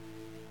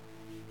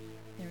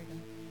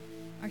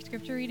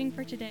scripture reading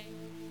for today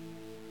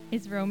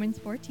is Romans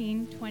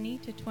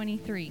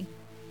 14:20-23.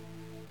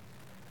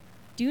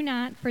 Do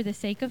not, for the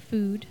sake of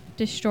food,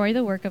 destroy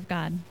the work of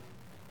God.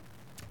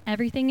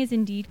 Everything is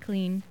indeed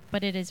clean,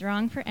 but it is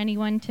wrong for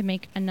anyone to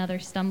make another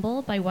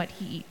stumble by what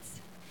he eats.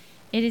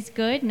 It is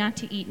good not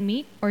to eat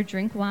meat or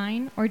drink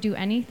wine or do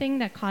anything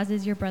that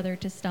causes your brother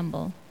to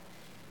stumble.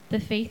 The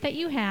faith that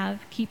you have,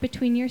 keep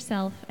between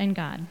yourself and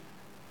God.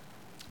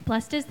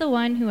 Blessed is the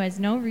one who has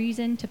no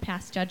reason to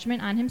pass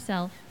judgment on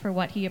himself for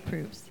what he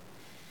approves.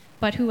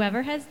 But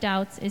whoever has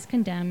doubts is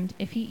condemned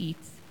if he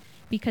eats,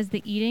 because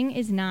the eating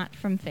is not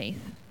from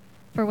faith.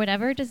 For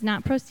whatever does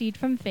not proceed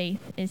from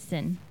faith is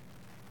sin.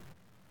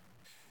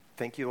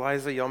 Thank you,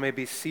 Liza. Y'all may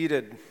be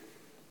seated.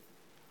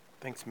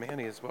 Thanks,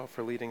 Manny, as well,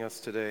 for leading us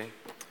today.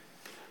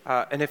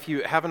 And if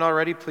you haven't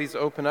already, please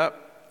open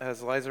up,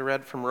 as Liza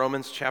read, from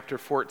Romans chapter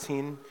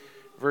 14,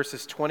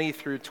 verses 20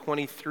 through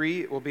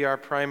 23 will be our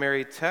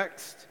primary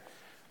text.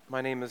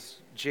 My name is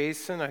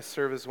Jason. I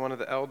serve as one of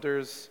the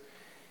elders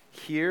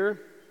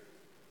here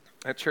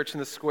at Church in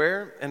the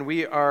Square, and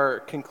we are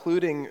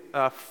concluding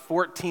a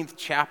 14th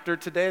chapter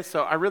today,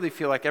 so I really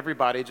feel like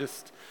everybody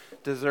just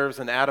deserves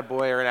an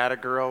attaboy or an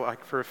attagirl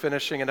like for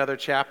finishing another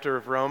chapter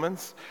of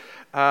Romans.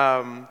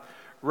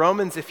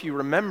 Romans, if you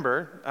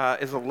remember,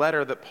 is a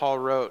letter that Paul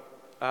wrote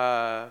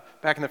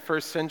back in the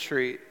first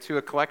century to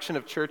a collection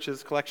of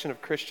churches, collection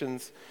of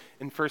Christians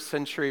in first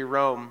century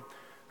Rome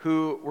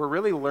who were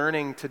really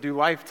learning to do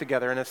life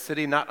together in a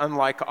city not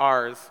unlike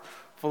ours,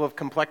 full of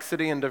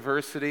complexity and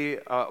diversity,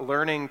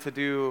 learning to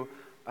do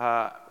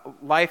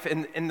life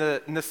in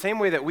the same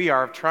way that we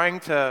are, trying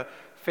to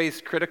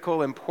face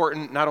critical,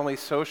 important, not only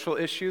social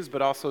issues,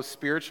 but also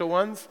spiritual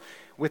ones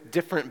with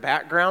different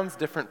backgrounds,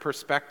 different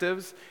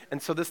perspectives.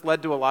 And so this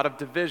led to a lot of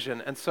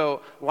division. And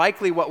so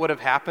likely what would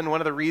have happened,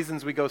 one of the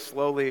reasons we go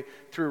slowly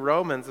through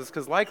Romans is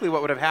because likely what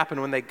would have happened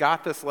when they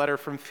got this letter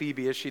from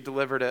Phoebe as she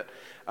delivered it,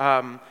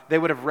 they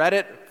would have read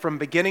it from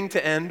beginning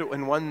to end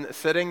in one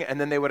sitting,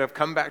 and then they would have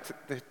come back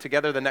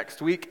together the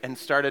next week and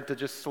started to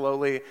just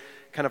slowly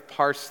kind of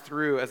parse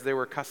through as they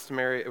were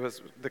customary. It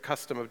was the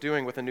custom of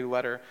doing with a new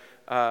letter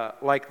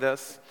like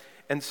this.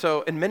 And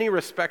so in many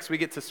respects, we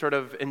get to sort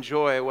of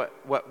enjoy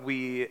what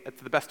we,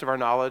 to the best of our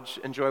knowledge,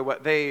 enjoy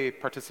what they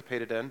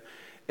participated in,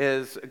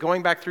 is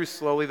going back through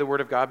slowly the Word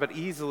of God, but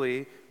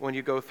easily when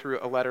you go through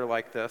a letter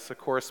like this, a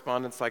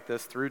correspondence like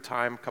this, through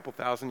time, a couple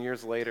thousand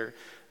years later,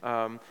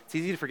 it's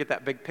easy to forget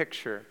that big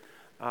picture.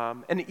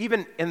 And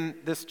even in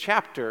this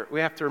chapter,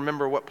 we have to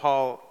remember what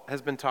Paul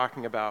has been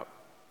talking about.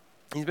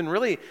 He's been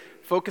really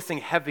focusing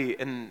heavy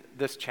in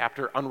this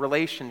chapter on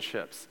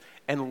relationships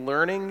and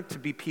learning to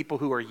be people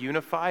who are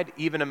unified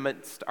even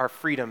amidst our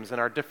freedoms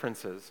and our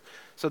differences.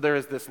 So there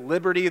is this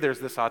liberty, there's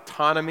this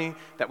autonomy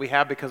that we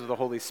have because of the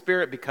Holy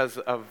Spirit, because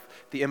of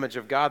the image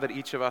of God that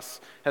each of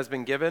us has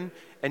been given.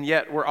 And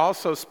yet we're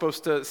also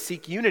supposed to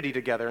seek unity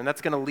together, and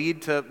that's going to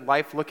lead to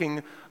life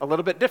looking a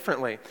little bit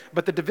differently.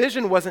 But the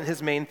division wasn't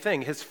his main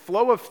thing. His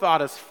flow of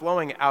thought is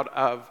flowing out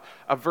of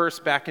a verse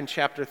back in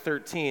chapter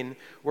 13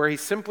 where he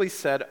simply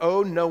said,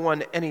 "Owe no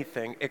one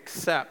anything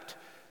except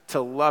to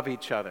love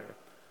each other.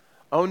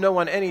 Owe no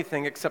one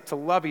anything except to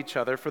love each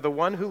other, for the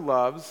one who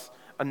loves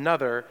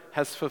another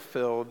has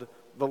fulfilled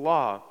the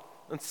law."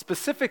 And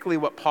specifically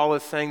what Paul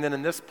is saying then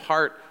in this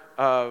part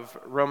of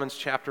Romans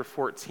chapter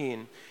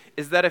 14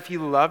 is that if you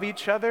love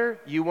each other,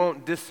 you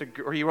won't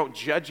disagree, or you won't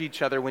judge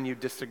each other when you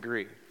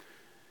disagree.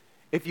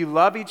 If you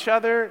love each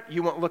other,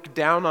 you won't look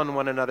down on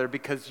one another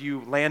because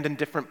you land in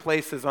different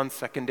places on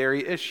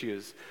secondary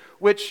issues,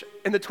 which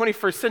in the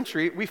 21st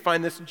century, we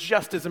find this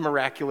just as a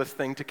miraculous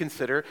thing to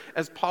consider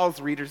as Paul's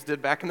readers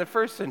did back in the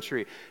first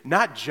century.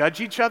 Not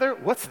judge each other?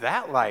 What's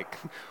that like?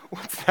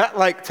 What's that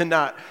like to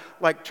not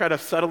try to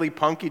subtly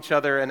punk each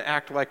other and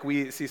act like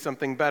we see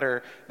something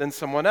better than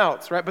someone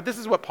else, right? But this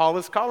is what Paul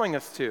is calling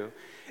us to.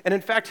 And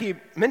in fact, he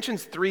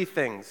mentions three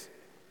things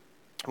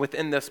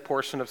within this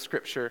portion of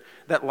Scripture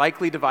that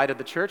likely divided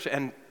the church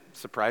and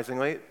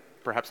surprisingly,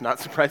 perhaps not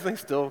surprisingly,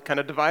 still kind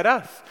of divide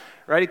us,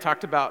 right? He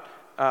talked about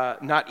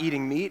not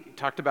eating meat, he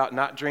talked about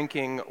not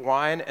drinking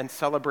wine, and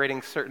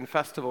celebrating certain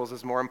festivals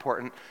is more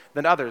important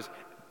than others.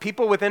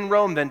 People within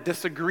Rome then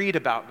disagreed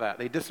about that.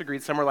 They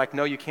disagreed. Some were like,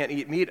 no, you can't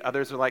eat meat.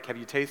 Others are like, have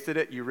you tasted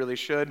it? You really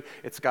should.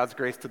 It's God's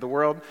grace to the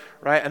world,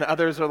 right? And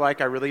others are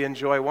like, I really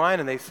enjoy wine.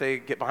 And they say,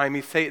 get behind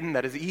me, Satan.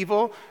 That is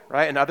evil,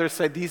 right? And others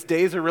say, these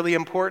days are really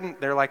important.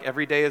 They're like,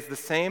 every day is the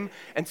same.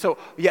 And so,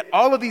 yet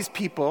all of these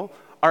people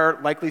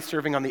are likely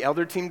serving on the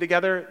elder team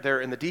together,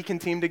 they're in the deacon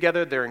team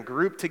together, they're in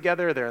group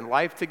together, they're in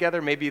life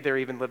together, maybe they're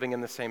even living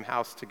in the same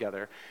house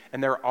together.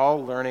 And they're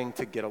all learning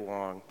to get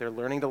along. They're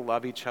learning to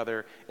love each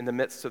other in the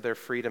midst of their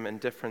freedom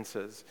and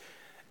differences.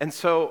 And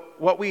so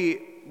what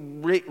we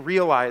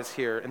realize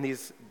here in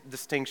these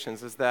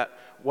distinctions is that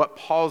what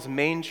Paul's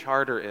main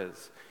charter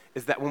is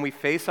is that when we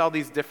face all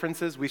these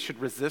differences, we should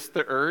resist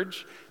the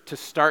urge to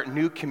start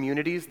new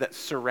communities that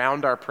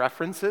surround our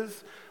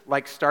preferences,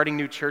 like starting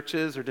new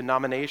churches or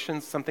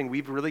denominations, something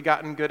we've really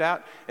gotten good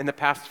at in the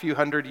past few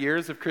hundred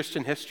years of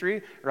Christian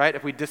history, right?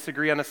 If we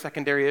disagree on a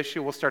secondary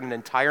issue, we'll start an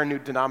entire new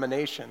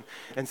denomination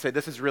and say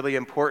this is really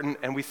important,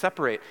 and we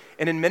separate.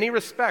 And in many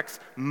respects,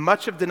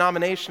 much of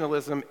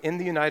denominationalism in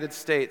the United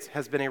States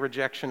has been a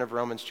rejection of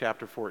Romans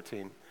chapter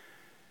 14,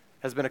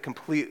 has been a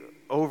complete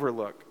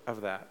overlook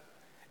of that.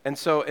 And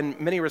so in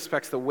many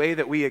respects, the way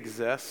that we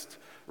exist,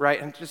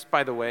 right, and just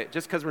by the way,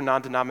 just because we're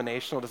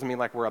non-denominational doesn't mean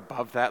like we're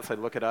above that, so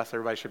look at us,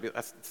 everybody should be,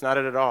 it's not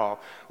it at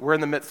all. We're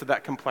in the midst of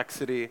that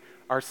complexity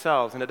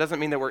ourselves, and it doesn't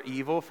mean that we're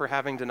evil for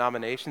having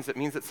denominations. It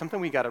means it's something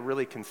we got to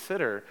really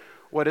consider.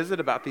 What is it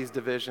about these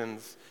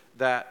divisions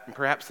that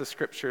perhaps the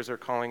scriptures are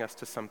calling us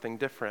to something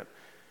different,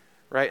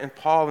 right? And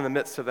Paul, in the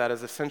midst of that,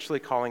 is essentially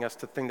calling us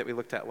to the thing that we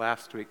looked at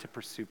last week, to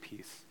pursue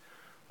peace.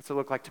 What's it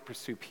look like to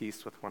pursue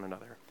peace with one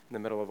another in the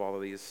middle of all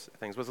of these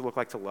things? What does it look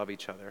like to love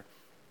each other?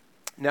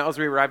 Now, as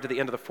we arrive to the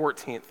end of the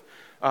 14th,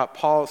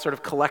 Paul sort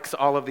of collects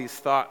all of these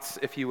thoughts,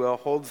 if you will,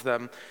 holds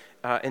them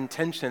in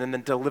tension, and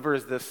then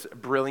delivers this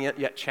brilliant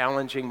yet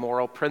challenging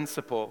moral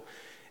principle.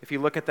 If you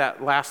look at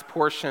that last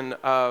portion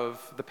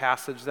of the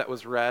passage that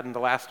was read, in the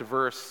last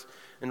verse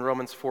in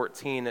Romans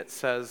 14, it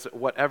says,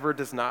 "Whatever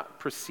does not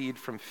proceed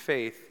from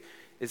faith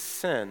is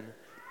sin."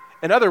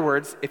 In other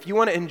words, if you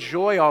want to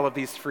enjoy all of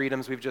these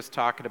freedoms we've just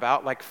talked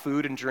about, like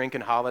food and drink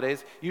and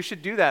holidays, you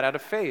should do that out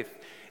of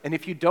faith. And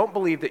if you don't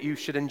believe that you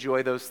should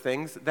enjoy those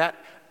things, that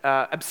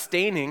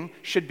abstaining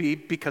should be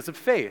because of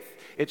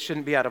faith. It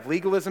shouldn't be out of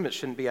legalism. It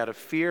shouldn't be out of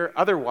fear.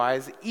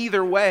 Otherwise,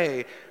 either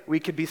way, we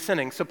could be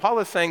sinning. So Paul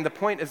is saying the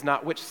point is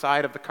not which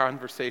side of the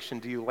conversation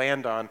do you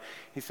land on.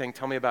 He's saying,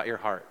 tell me about your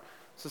heart.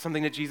 So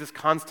something that Jesus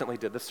constantly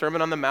did. The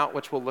Sermon on the Mount,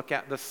 which we'll look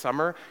at this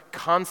summer,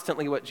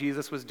 constantly what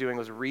Jesus was doing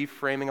was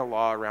reframing a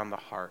law around the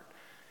heart.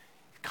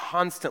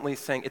 Constantly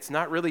saying it's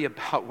not really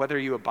about whether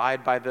you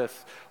abide by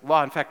this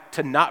law. In fact,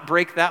 to not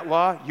break that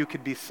law, you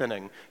could be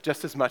sinning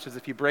just as much as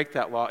if you break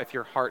that law, if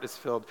your heart is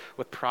filled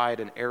with pride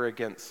and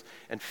arrogance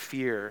and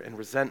fear and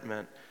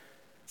resentment.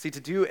 See, to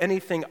do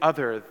anything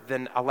other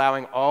than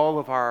allowing all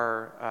of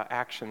our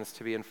actions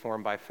to be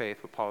informed by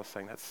faith, what Paul is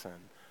saying, that's sin.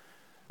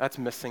 That's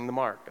missing the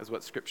mark, is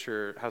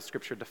how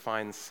Scripture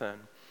defines sin.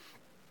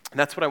 And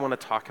that's what I want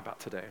to talk about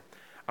today.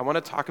 I want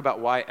to talk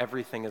about why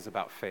everything is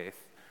about faith.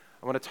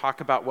 I want to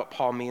talk about what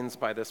Paul means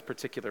by this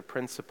particular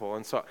principle.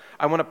 And so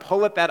I want to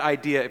pull at that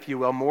idea, if you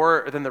will,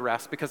 more than the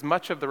rest, because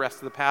much of the rest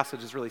of the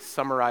passage is really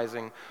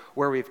summarizing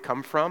where we've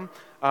come from.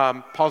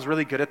 Paul's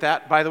really good at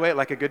that, by the way.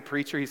 Like a good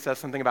preacher, he says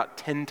something about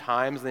 10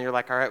 times, and then you're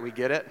like, all right, we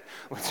get it.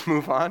 Let's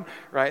move on,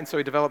 right? And so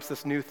he develops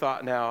this new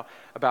thought now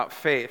about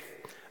faith.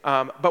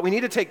 But we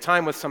need to take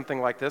time with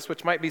something like this,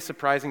 which might be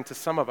surprising to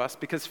some of us,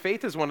 because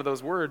faith is one of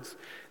those words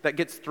that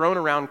gets thrown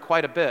around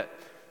quite a bit.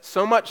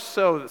 So much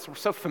so that we're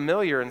so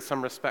familiar in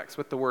some respects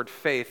with the word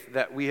faith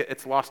that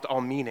it's lost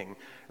all meaning,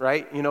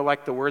 right? You know,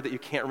 like the word that you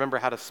can't remember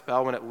how to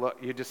spell when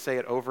you just say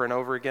it over and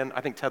over again. I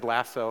think Ted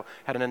Lasso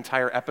had an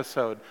entire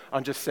episode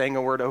on just saying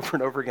a word over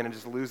and over again and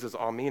just loses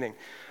all meaning.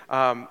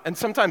 And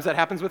sometimes that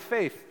happens with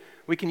faith.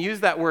 We can use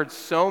that word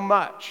so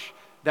much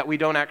that we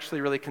don't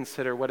actually really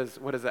consider what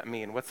does that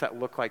mean? What's that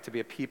look like to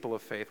be a people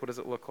of faith? What does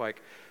it look like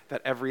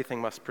that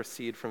everything must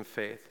proceed from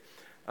faith?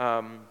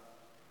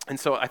 And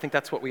so I think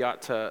that's what we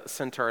ought to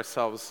center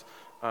ourselves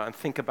and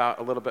think about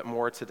a little bit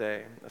more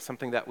today.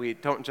 Something that we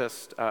don't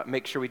just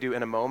make sure we do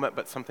in a moment,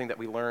 but something that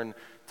we learn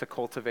to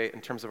cultivate in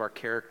terms of our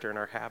character and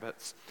our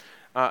habits.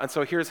 And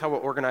so here's how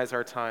we'll organize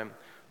our time.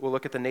 We'll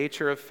look at the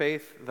nature of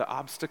faith, the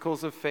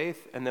obstacles of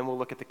faith, and then we'll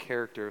look at the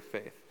character of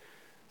faith.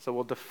 So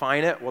we'll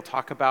define it, we'll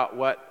talk about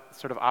what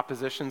sort of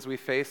oppositions we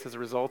face as a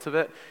result of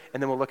it,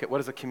 and then we'll look at what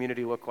does a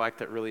community look like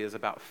that really is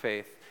about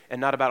faith, and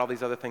not about all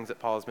these other things that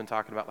Paul has been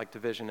talking about, like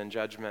division and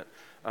judgment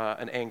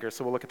and anger.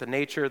 So we'll look at the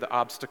nature, the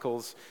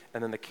obstacles,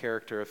 and then the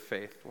character of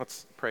faith.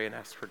 Let's pray and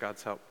ask for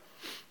God's help.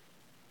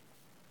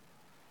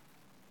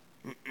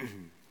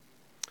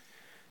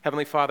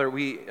 Heavenly Father,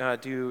 we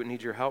do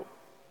need your help.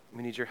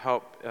 We need your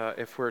help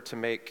if we're to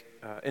make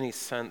any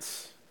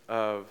sense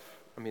of,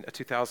 a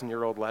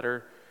 2,000-year-old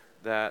letter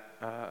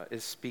that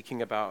is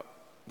speaking about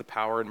the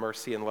power and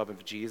mercy and love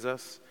of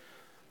Jesus,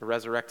 the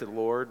resurrected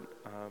Lord,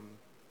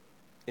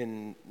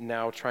 in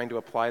now trying to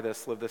apply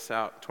this, live this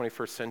out,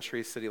 21st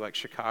century city like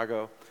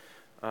Chicago,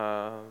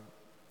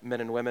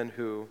 men and women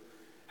who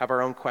have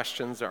our own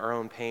questions, our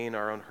own pain,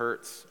 our own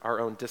hurts,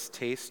 our own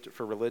distaste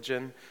for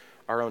religion,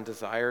 our own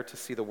desire to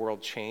see the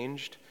world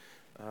changed.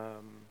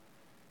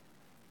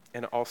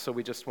 And also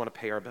we just want to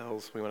pay our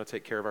bills. We want to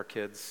take care of our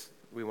kids.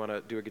 We want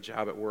to do a good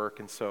job at work.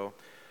 And so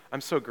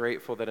I'm so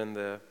grateful that in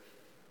the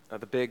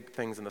big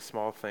things and the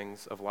small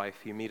things of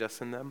life, you meet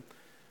us in them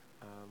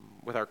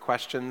with our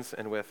questions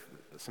and with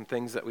some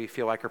things that we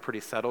feel like are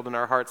pretty settled in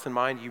our hearts and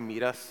mind. You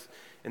meet us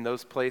in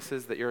those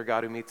places, that you're a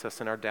God who meets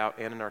us in our doubt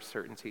and in our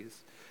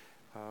certainties.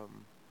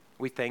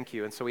 We thank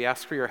you. And so we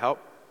ask for your help.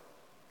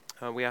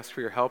 We ask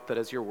for your help that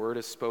as your word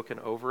is spoken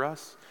over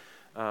us,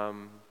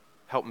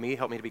 help me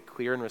to be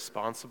clear and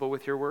responsible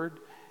with your word.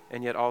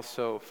 And yet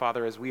also,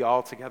 Father, as we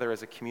all together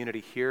as a community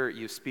hear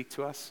you speak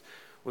to us,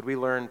 would we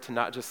learn to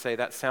not just say,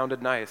 that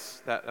sounded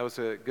nice, that was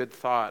a good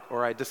thought,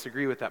 or I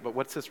disagree with that, but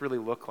what's this really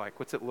look like?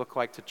 What's it look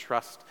like to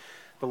trust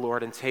the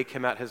Lord and take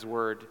him at his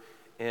word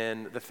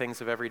in the things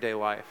of everyday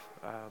life?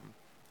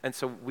 And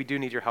so we do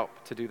need your help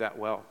to do that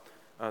well.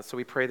 So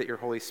we pray that your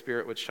Holy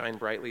Spirit would shine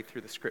brightly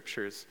through the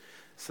scriptures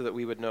so that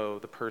we would know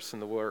the person,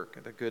 the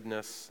work, the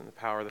goodness, and the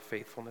power, the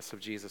faithfulness of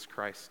Jesus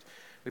Christ.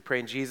 We pray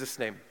in Jesus'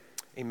 name,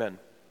 amen.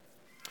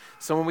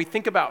 So when we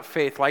think about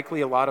faith,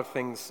 likely a lot of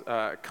things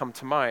come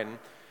to mind.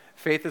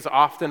 Faith is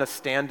often a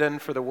stand-in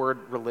for the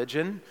word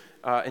religion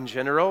in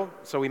general.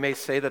 So we may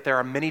say that there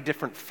are many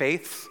different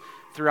faiths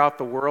throughout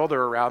the world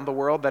or around the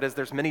world. That is,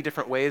 there's many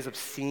different ways of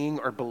seeing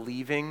or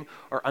believing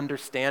or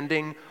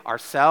understanding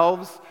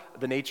ourselves,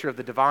 the nature of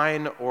the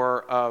divine,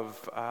 or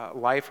of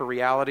life or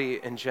reality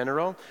in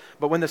general.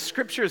 But when the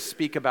scriptures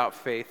speak about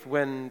faith,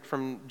 when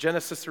from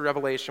Genesis to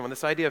Revelation, when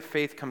this idea of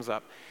faith comes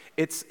up,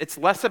 it's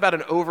less about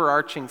an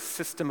overarching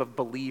system of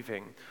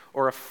believing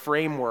or a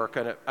framework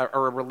or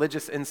a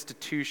religious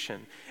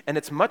institution. And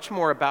it's much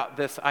more about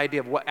this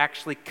idea of what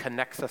actually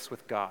connects us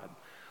with God.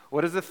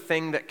 What is the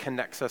thing that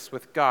connects us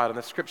with God? And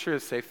the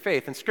scriptures say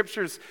faith. And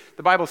scriptures,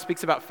 the Bible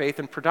speaks about faith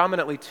in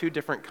predominantly two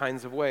different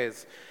kinds of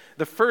ways.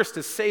 The first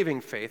is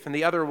saving faith, and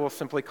the other we'll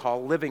simply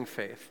call living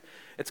faith.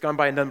 It's gone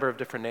by a number of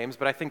different names,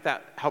 but I think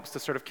that helps to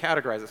sort of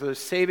categorize it. So there's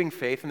saving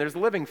faith and there's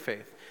living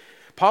faith.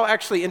 Paul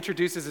actually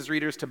introduces his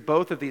readers to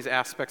both of these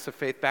aspects of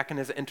faith back in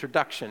his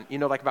introduction.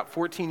 Like about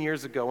 14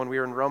 years ago when we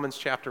were in Romans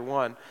chapter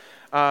 1.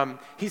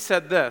 He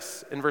said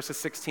this in verses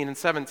 16 and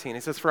 17.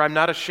 He says, "For I'm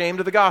not ashamed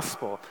of the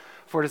gospel,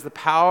 for it is the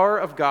power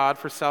of God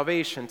for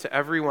salvation to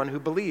everyone who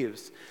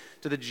believes,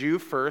 to the Jew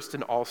first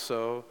and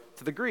also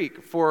to the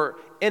Greek. For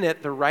in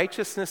it the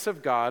righteousness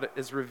of God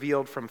is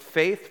revealed from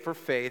faith for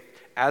faith,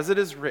 as it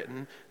is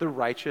written, the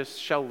righteous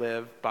shall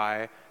live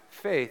by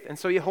faith." And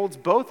so he holds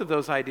both of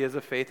those ideas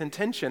of faith in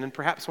tension, and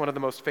perhaps one of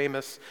the most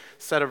famous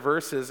set of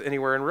verses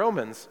anywhere in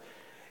Romans.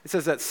 It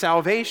says that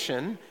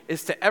salvation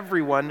is to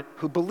everyone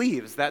who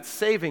believes. That's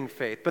saving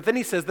faith. But then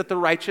he says that the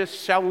righteous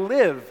shall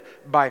live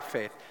by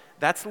faith.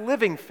 That's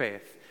living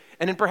faith.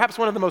 And in perhaps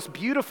one of the most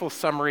beautiful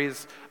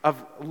summaries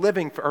of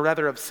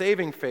of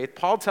saving faith,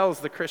 Paul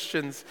tells the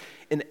Christians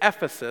in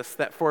Ephesus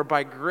that for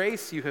by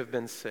grace you have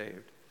been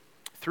saved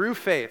through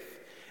faith.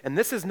 And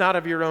this is not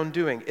of your own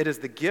doing. It is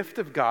the gift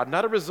of God,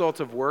 not a result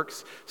of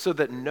works, so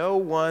that no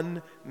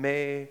one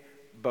may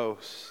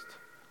boast.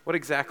 What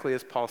exactly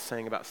is Paul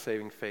saying about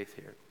saving faith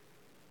here?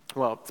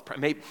 Well, it's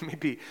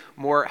maybe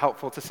more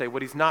helpful to say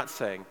what he's not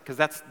saying, because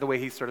that's the way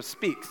he sort of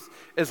speaks,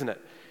 isn't it?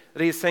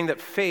 That he is saying that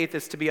faith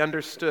is to be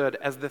understood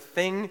as the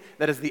thing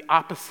that is the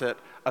opposite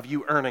of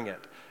you earning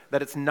it.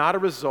 That it's not a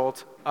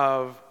result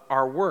of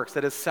our works.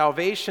 That is,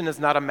 salvation is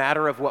not a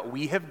matter of what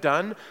we have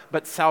done,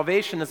 but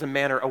salvation is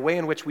a way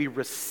in which we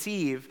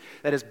receive,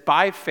 that is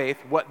by faith,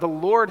 what the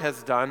Lord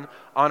has done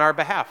on our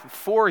behalf,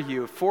 for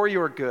you, for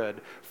your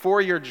good,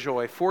 for your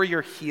joy, for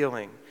your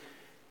healing.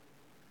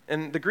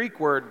 And the Greek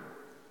word,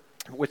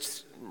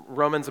 which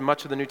Romans and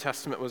much of the New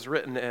Testament was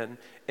written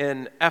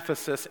in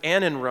Ephesus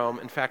and in Rome,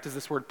 in fact, is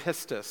this word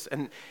pistis.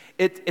 And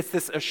it's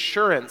this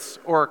assurance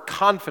or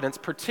confidence,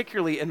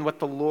 particularly in what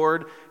the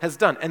Lord has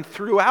done. And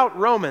throughout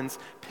Romans,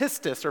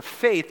 pistis, or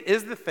faith,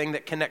 is the thing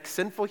that connects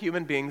sinful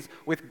human beings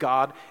with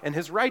God and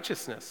his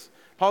righteousness.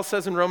 Paul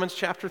says in Romans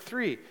chapter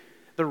 3,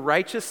 "The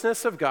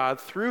righteousness of God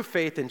through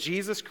faith in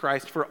Jesus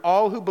Christ for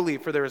all who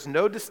believe, for there is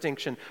no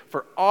distinction,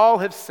 for all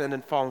have sinned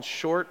and fallen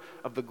short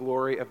of the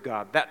glory of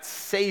God." That's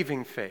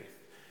saving faith.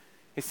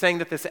 He's saying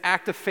that this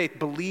act of faith,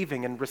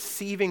 believing and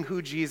receiving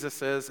who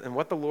Jesus is and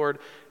what the Lord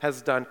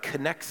has done,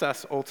 connects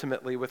us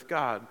ultimately with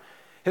God.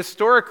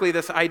 Historically,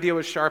 this idea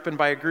was sharpened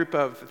by a group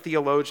of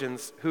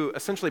theologians who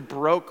essentially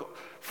broke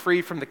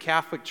free from the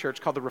Catholic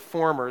Church, called the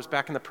Reformers,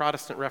 back in the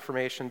Protestant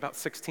Reformation, about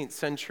 16th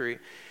century.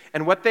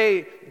 And what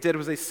they did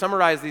was they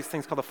summarized these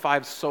things called the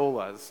five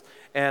solas.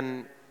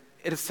 And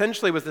it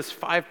essentially was this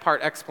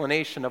 5-part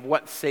explanation of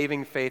what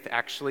saving faith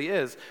actually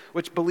is,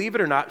 which, believe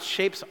it or not,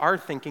 shapes our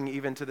thinking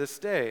even to this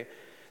day.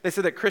 They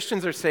said that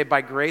Christians are saved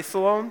by grace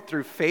alone,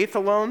 through faith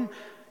alone,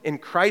 in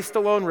Christ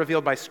alone,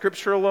 revealed by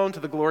Scripture alone, to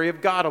the glory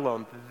of God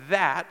alone.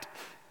 That,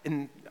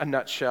 in a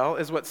nutshell,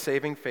 is what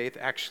saving faith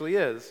actually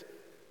is.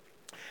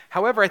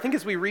 However, I think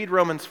as we read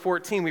Romans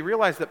 14, we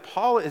realize that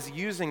Paul is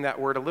using that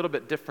word a little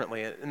bit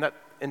differently, and that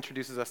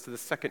introduces us to the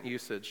second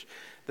usage,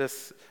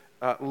 this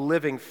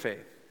living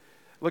faith.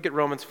 Look at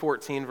Romans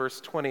 14, verse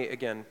 20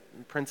 again,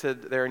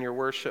 printed there in your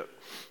worship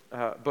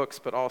books,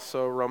 but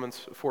also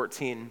Romans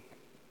 14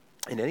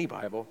 in any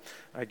Bible,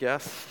 I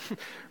guess.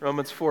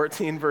 Romans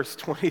 14, verse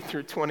 20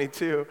 through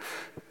 22.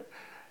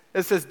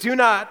 It says, "Do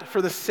not,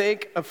 for the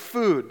sake of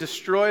food,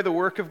 destroy the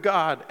work of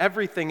God.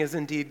 Everything is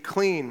indeed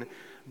clean,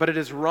 but it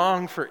is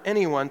wrong for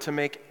anyone to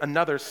make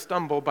another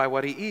stumble by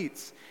what he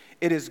eats.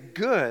 It is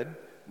good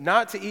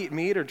not to eat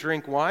meat or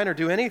drink wine or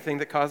do anything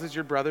that causes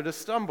your brother to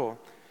stumble.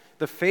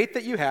 The faith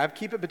that you have,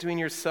 keep it between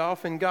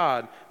yourself and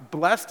God.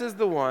 Blessed is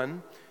the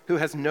one who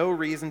has no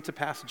reason to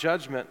pass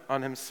judgment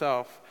on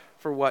himself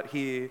for what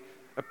he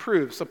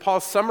approves. So Paul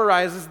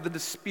summarizes the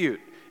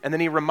dispute, and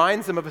then he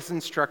reminds them of his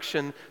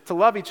instruction to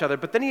love each other,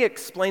 but then he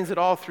explains it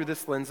all through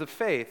this lens of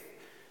faith.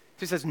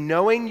 He says,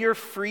 knowing you're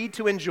free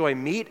to enjoy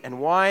meat and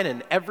wine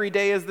and every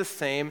day is the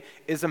same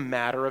is a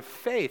matter of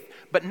faith,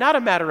 but not a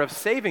matter of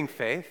saving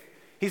faith.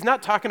 He's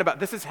not talking about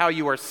this is how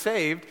you are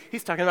saved.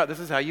 He's talking about this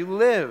is how you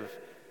live.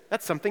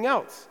 That's something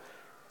else.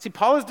 See,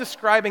 Paul is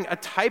describing a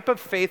type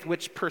of faith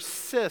which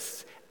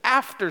persists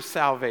after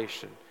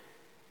salvation.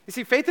 You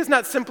see, faith is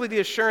not simply the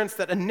assurance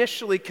that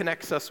initially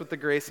connects us with the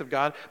grace of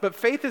God, but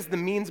faith is the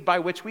means by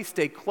which we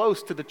stay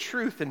close to the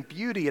truth and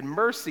beauty and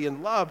mercy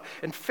and love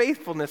and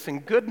faithfulness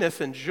and goodness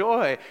and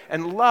joy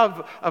and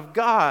love of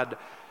God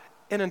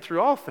in and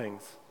through all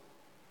things.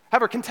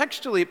 However,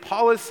 contextually,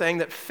 Paul is saying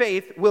that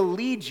faith will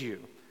lead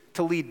you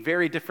to lead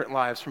very different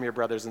lives from your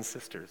brothers and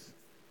sisters.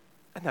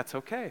 And that's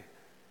okay.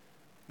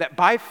 That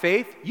by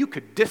faith, you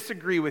could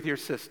disagree with your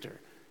sister.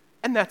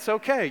 And that's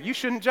okay. You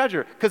shouldn't judge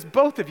her because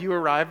both of you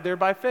arrived there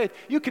by faith.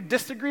 You could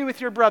disagree with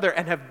your brother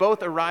and have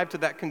both arrived to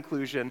that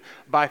conclusion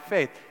by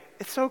faith.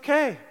 It's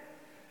okay.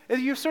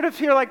 And you sort of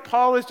hear like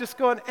Paul is just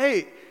going,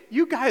 hey,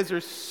 you guys are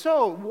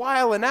so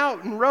wilding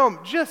out in Rome.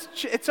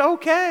 It's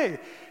okay.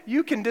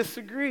 You can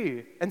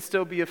disagree and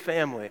still be a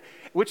family,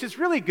 which is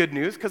really good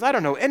news because I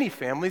don't know any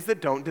families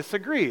that don't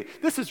disagree.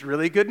 This is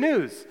really good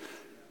news.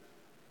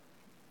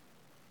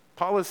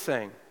 Paul is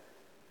saying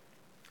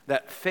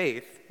that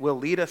faith will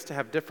lead us to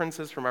have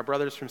differences from our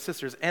brothers, from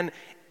sisters. And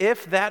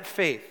if that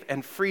faith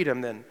and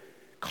freedom then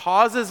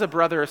causes a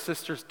brother or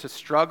sister to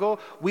struggle,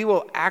 we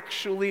will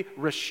actually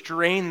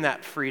restrain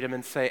that freedom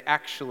and say,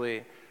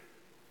 actually,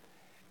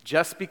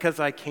 just because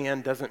I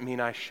can doesn't mean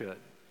I should.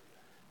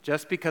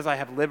 Just because I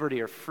have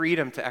liberty or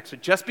freedom to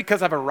exercise, just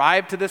because I've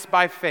arrived to this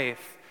by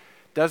faith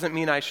doesn't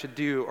mean I should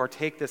do or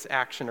take this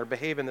action or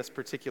behave in this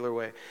particular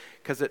way,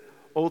 because it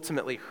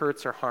ultimately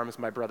hurts or harms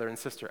my brother and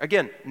sister.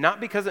 Again, not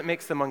because it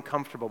makes them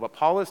uncomfortable, but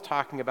Paul is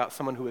talking about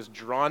someone who is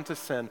drawn to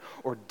sin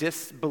or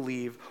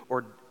disbelieve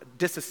or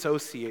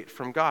disassociate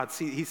from God.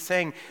 See, he's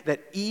saying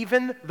that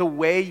even the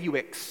way you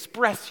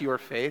express your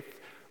faith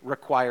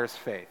requires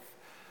faith.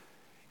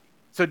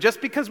 So just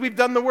because we've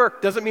done the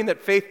work doesn't mean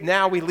that faith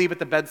now we leave at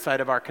the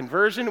bedside of our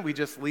conversion. We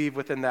just leave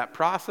within that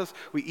process.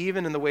 We,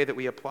 even in the way that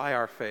we apply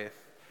our faith,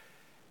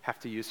 have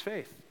to use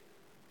faith.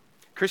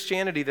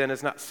 Christianity, then,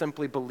 is not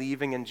simply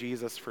believing in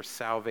Jesus for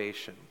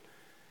salvation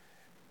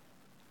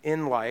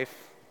in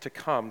life to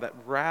come, that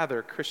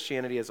rather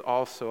Christianity is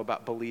also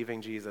about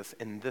believing Jesus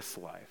in this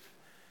life.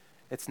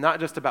 It's not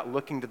just about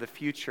looking to the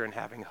future and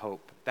having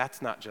hope.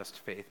 That's not just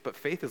faith, but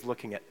faith is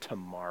looking at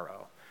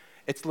tomorrow.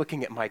 It's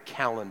looking at my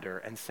calendar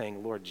and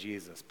saying, Lord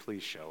Jesus,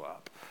 please show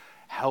up.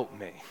 Help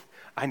me.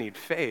 I need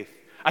faith.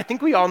 I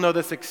think we all know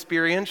this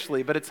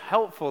experientially, but it's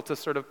helpful to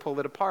sort of pull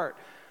it apart.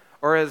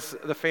 Or as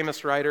the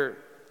famous writer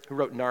who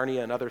wrote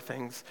Narnia and other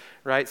things,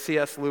 right?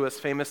 C.S. Lewis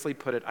famously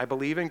put it, I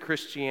believe in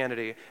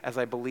Christianity as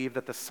I believe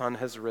that the sun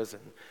has risen,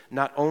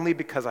 not only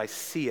because I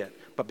see it,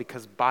 but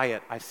because by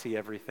it I see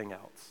everything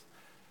else.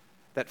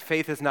 That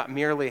faith is not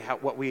merely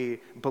what we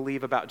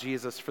believe about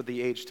Jesus for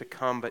the age to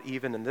come, but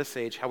even in this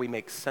age, how we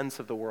make sense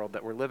of the world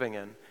that we're living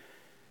in.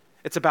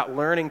 It's about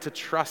learning to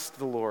trust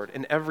the Lord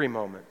in every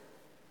moment,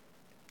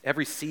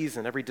 every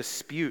season, every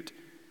dispute,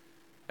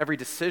 every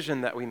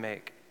decision that we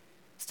make.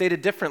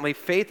 Stated differently,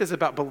 faith is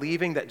about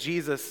believing that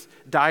Jesus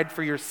died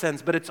for your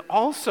sins, but it's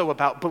also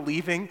about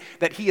believing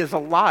that he is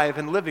alive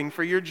and living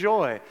for your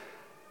joy.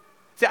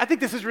 See, I think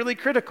this is really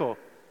critical.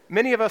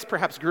 Many of us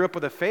perhaps grew up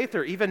with a faith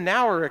or even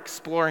now are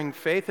exploring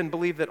faith and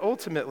believe that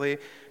ultimately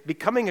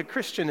becoming a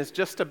Christian is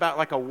just about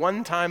like a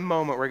one-time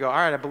moment where we go, all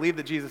right, I believe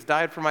that Jesus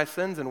died for my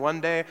sins and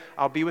one day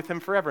I'll be with him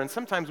forever. And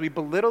sometimes we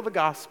belittle the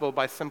gospel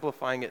by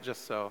simplifying it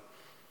just so.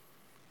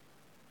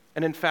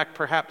 And in fact,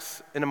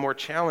 perhaps in a more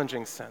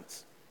challenging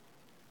sense,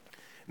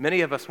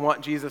 many of us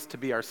want Jesus to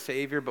be our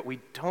Savior, but we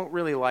don't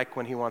really like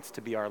when he wants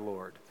to be our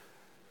Lord.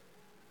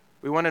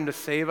 We want him to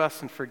save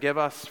us and forgive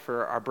us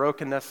for our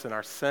brokenness and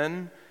our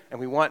sin, and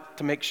we want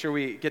to make sure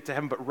we get to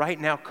heaven. But right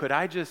now, could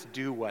I just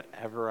do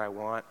whatever I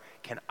want?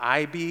 Can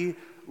I be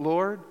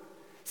Lord?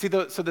 See,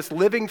 so this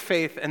living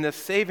faith and this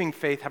saving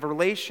faith have a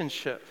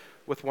relationship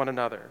with one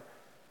another.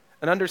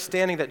 An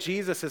understanding that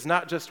Jesus is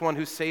not just one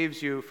who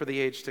saves you for the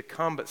age to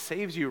come, but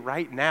saves you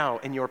right now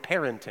in your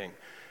parenting.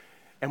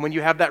 And when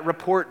you have that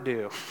report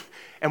due,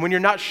 and when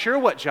you're not sure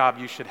what job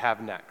you should have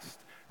next,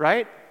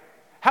 right?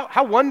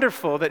 How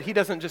wonderful that he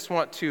doesn't just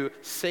want to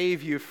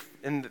save you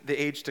in the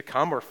age to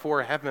come or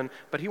for heaven,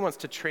 but he wants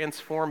to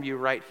transform you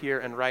right here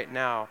and right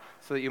now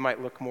so that you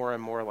might look more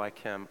and more like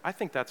him. I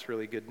think that's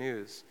really good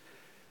news.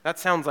 That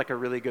sounds like a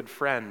really good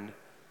friend.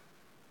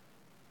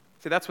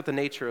 See, that's what the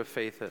nature of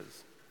faith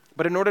is.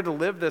 But in order to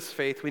live this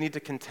faith, we need to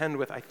contend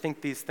with, I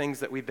think, these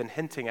things that we've been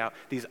hinting at,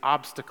 these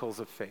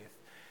obstacles of faith.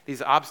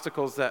 These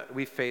obstacles that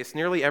we face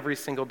nearly every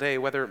single day,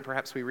 whether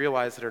perhaps we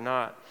realize it or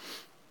not.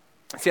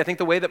 See, I think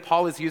the way that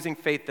Paul is using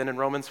faith then in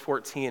Romans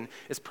 14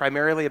 is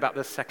primarily about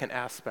this second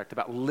aspect,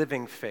 about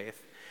living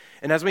faith.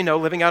 And as we know,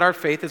 living out our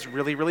faith is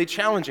really, really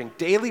challenging.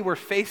 Daily, we're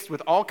faced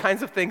with all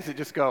kinds of things that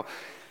just go,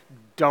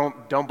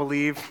 don't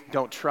believe,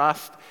 don't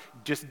trust,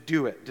 just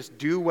do it. Just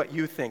do what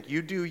you think.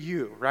 You do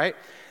you, right?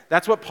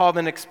 That's what Paul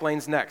then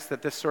explains next,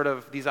 that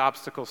these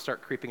obstacles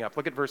start creeping up.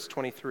 Look at verse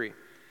 23.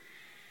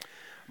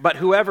 But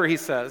whoever, he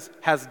says,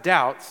 has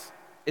doubts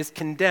is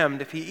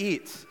condemned if he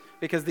eats,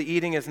 because the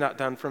eating is not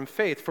done from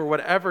faith. For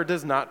whatever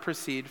does not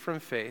proceed from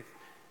faith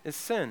is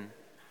sin.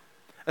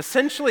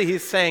 Essentially,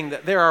 he's saying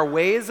that there are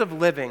ways of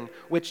living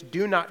which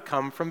do not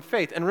come from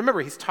faith. And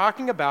remember, he's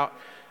talking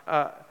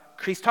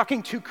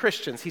to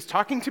Christians. He's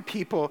talking to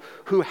people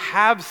who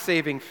have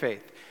saving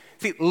faith.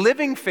 See,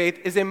 living faith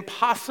is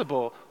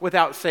impossible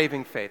without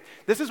saving faith.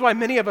 This is why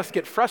many of us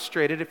get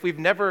frustrated if we've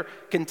never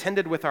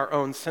contended with our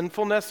own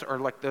sinfulness or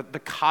like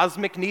the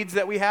cosmic needs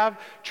that we have.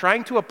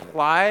 Trying to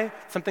apply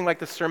something like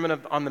the Sermon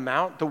on the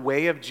Mount, the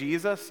way of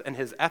Jesus and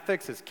his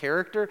ethics, his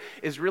character,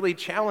 is really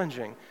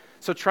challenging.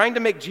 So trying to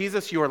make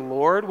Jesus your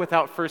Lord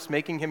without first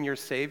making him your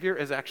Savior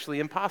is actually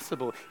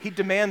impossible. He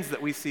demands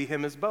that we see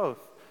him as both.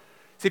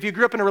 See, if you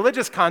grew up in a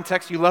religious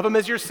context, you love him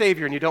as your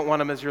Savior and you don't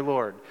want him as your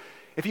Lord.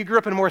 If you grew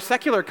up in a more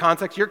secular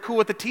context, you're cool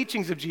with the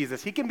teachings of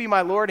Jesus. He can be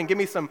my Lord and give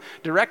me some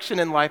direction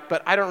in life,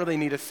 but I don't really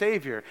need a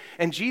Savior.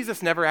 And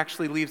Jesus never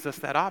actually leaves us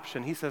that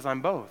option. He says,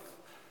 I'm both.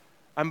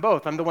 I'm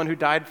both. I'm the one who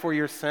died for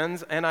your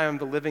sins, and I am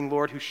the living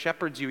Lord who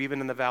shepherds you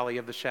even in the valley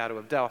of the shadow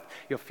of death.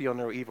 You'll feel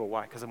no evil.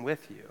 Why? Because I'm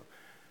with you.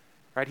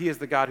 Right? He is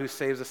the God who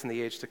saves us in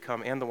the age to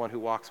come and the one who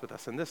walks with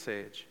us in this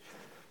age.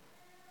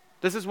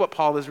 This is what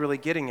Paul is really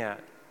getting at.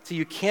 So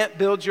you can't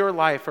build your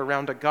life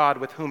around a God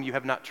with whom you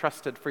have not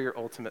trusted for your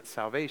ultimate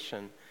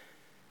salvation.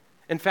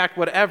 In fact,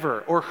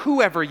 whatever or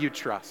whoever you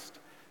trust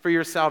for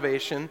your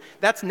salvation,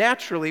 that's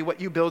naturally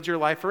what you build your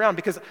life around.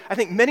 Because I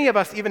think many of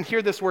us even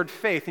hear this word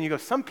faith and you go,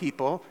 some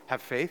people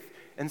have faith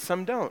and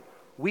some don't.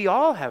 We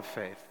all have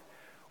faith.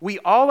 We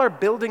all are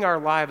building our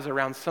lives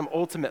around some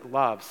ultimate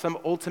love, some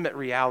ultimate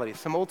reality,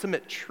 some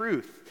ultimate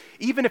truth.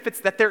 Even if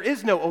it's that there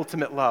is no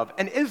ultimate love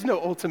and is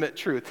no ultimate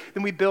truth,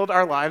 then we build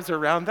our lives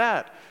around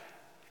that.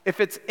 If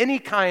it's any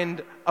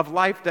kind of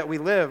life that we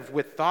live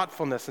with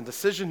thoughtfulness and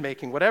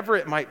decision-making, whatever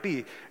it might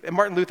be, and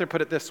Martin Luther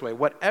put it this way,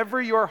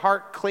 whatever your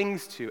heart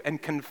clings to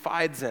and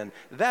confides in,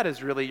 that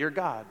is really your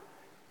God,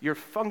 your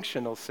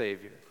functional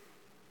Savior.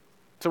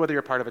 So whether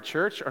you're part of a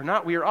church or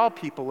not, we are all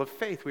people of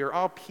faith. We are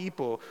all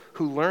people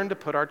who learn to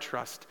put our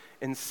trust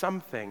in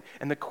something.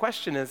 And the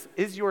question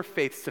is your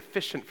faith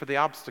sufficient for the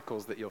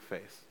obstacles that you'll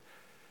face?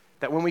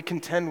 That when we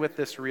contend with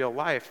this real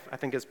life, I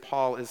think as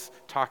Paul is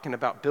talking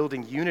about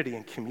building unity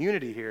and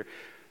community here,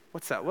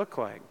 what's that look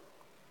like?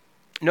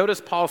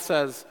 Notice Paul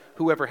says,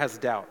 whoever has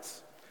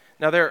doubts.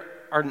 Now there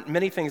are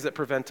many things that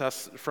prevent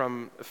us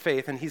from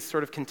faith, and he's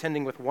sort of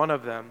contending with one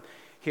of them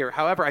here.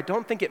 However, I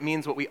don't think it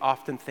means what we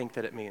often think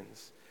that it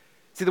means.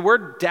 See, the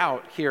word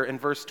doubt here in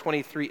verse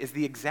 23 is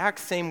the exact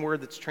same word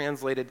that's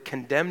translated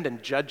condemned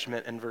and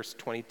judgment in verse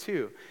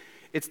 22.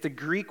 It's the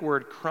Greek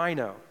word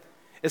krino.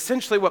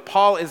 Essentially what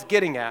Paul is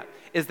getting at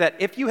is that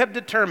if you have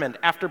determined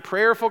after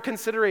prayerful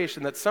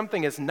consideration that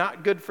something is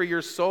not good for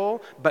your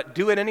soul, but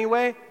do it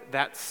anyway,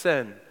 that's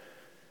sin.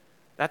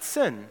 That's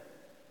sin.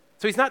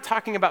 So he's not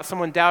talking about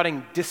someone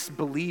doubting,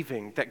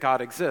 disbelieving that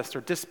God exists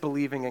or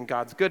disbelieving in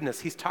God's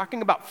goodness. He's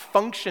talking about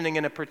functioning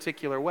in a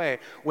particular way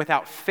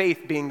without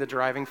faith being the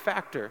driving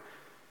factor.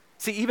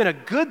 See, even a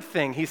good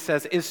thing, he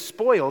says, is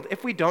spoiled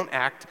if we don't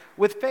act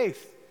with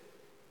faith.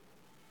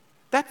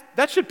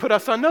 That should put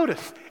us on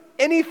notice.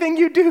 Anything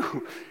you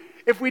do,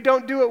 if we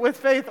don't do it with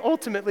faith,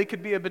 ultimately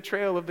could be a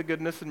betrayal of the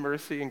goodness and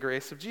mercy and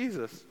grace of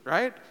Jesus,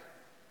 right?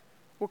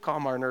 We'll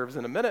calm our nerves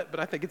in a minute, but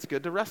I think it's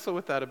good to wrestle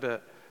with that a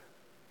bit.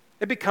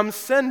 It becomes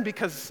sin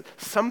because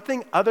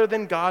something other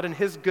than God and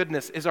his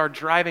goodness is our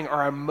driving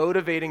or our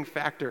motivating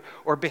factor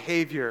or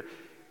behavior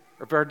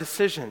or our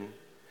decision.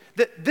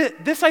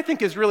 This, I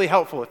think, is really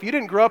helpful. If you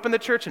didn't grow up in the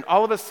church and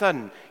all of a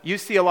sudden you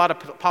see a lot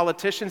of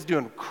politicians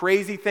doing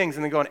crazy things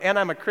and then going, and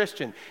I'm a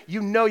Christian,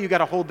 you know you got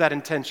to hold that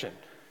intention.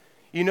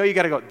 You know you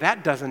got to go,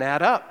 that doesn't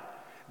add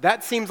up.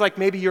 That seems like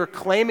maybe you're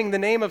claiming the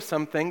name of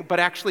something, but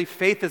actually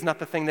faith is not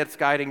the thing that's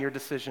guiding your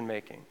decision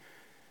making.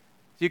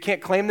 You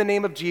can't claim the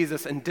name of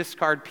Jesus and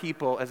discard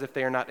people as if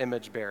they are not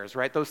image bearers,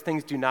 right? Those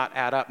things do not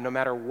add up no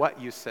matter what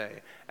you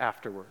say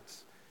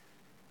afterwards.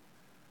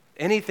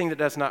 Anything that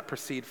does not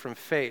proceed from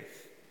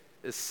faith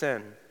is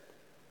sin.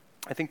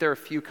 I think there are a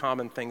few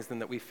common things then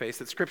that we face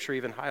that Scripture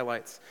even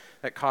highlights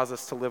that cause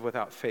us to live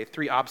without faith.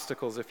 3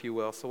 obstacles, if you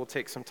will, so we'll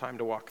take some time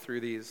to walk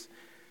through these.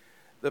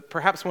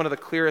 Perhaps one of the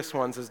clearest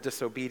ones is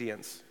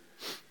disobedience.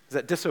 Is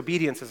that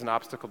disobedience is an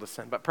obstacle to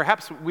sin, but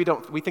perhaps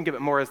we think of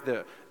it more as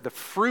the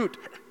fruit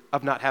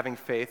of not having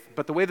faith,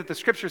 but the way that the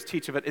Scriptures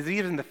teach of it is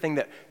even the thing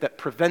that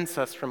prevents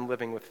us from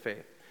living with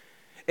faith.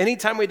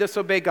 Anytime we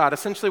disobey God,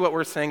 essentially what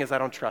we're saying is, I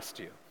don't trust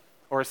you.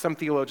 Or as some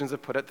theologians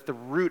have put it, that the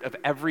root of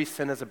every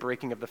sin is a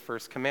breaking of the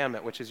first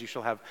commandment, which is you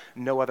shall have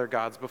no other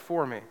gods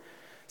before me.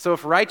 So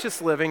if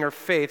righteous living or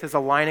faith is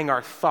aligning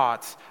our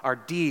thoughts, our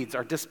deeds,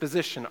 our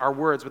disposition, our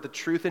words with the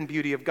truth and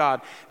beauty of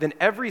God, then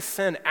every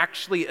sin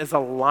actually is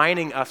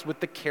aligning us with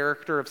the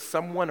character of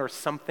someone or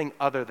something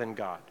other than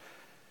God.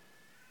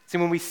 See,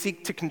 when we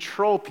seek to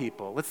control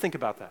people, let's think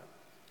about that.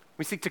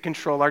 We seek to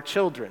control our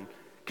children,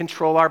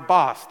 control our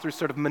boss through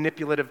sort of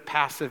manipulative,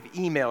 passive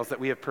emails that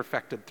we have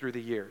perfected through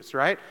the years,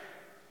 right?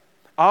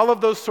 All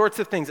of those sorts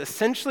of things.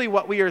 Essentially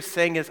what we are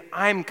saying is,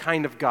 I'm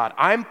kind of God.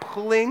 I'm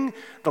pulling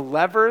the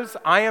levers.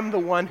 I am the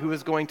one who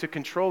is going to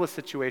control the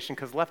situation,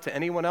 because left to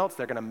anyone else,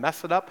 they're going to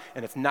mess it up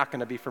and it's not going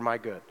to be for my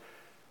good.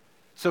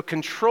 So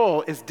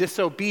control is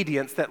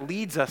disobedience that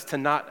leads us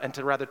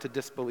to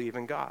disbelieve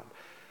in God.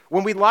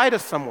 When we lie to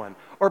someone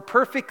or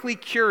perfectly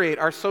curate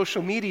our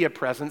social media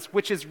presence,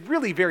 which is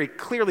really very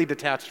clearly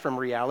detached from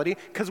reality,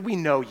 because we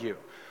know you.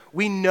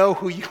 We know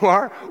who you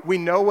are. We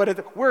know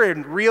we're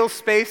in real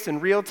space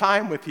and real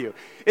time with you.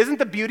 Isn't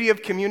the beauty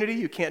of community?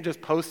 You can't just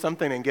post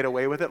something and get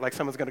away with it like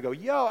someone's going to go,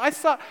 yo, I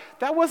saw,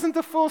 that wasn't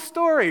the full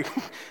story,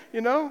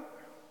 you know?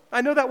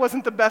 I know that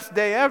wasn't the best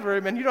day ever. I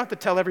mean, you don't have to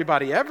tell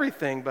everybody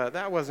everything, but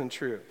that wasn't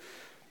true.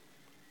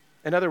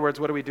 In other words,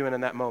 what are we doing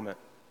in that moment?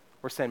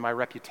 We're saying my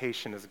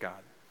reputation is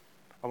God.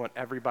 I want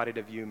everybody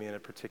to view me in a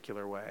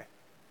particular way.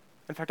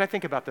 In fact, I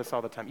think about this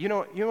all the time. You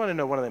want to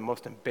know one of the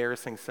most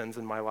embarrassing sins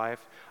in my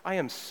life? I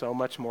am so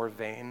much more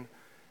vain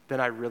than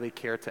I really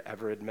care to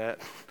ever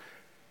admit.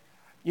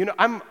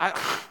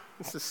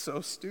 This is so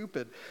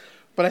stupid.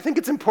 But I think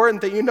it's important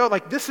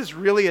that this is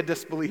really a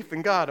disbelief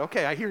in God.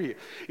 Okay, I hear you.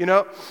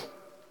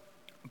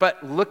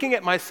 But looking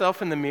at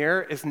myself in the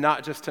mirror is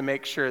not just to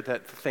make sure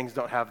that things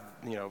don't have,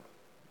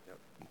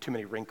 too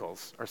many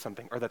wrinkles or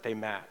something, or that they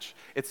match.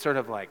 It's sort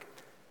of like,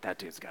 that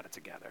dude's got it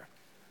together,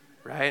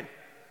 right?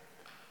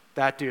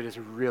 That dude is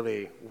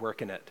really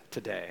working it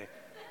today.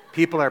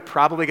 People are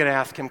probably going to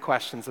ask him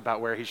questions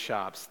about where he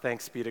shops.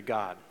 Thanks be to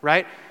God,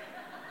 right?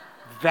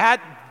 That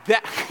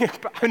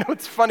I know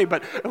it's funny,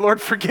 but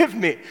Lord, forgive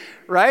me,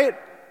 right?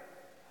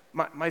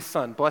 My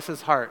son, bless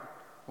his heart,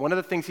 one of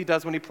the things he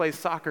does when he plays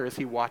soccer is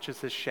he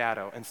watches his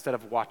shadow instead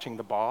of watching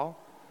the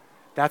ball.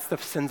 That's the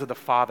sins of the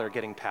father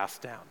getting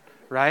passed down,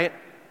 right?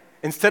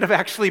 Instead of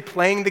actually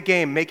playing the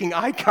game, making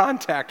eye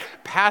contact,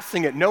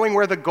 passing it, knowing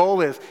where the goal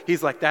is,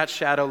 he's like, that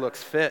shadow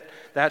looks fit.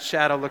 That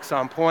shadow looks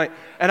on point.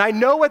 And I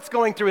know what's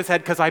going through his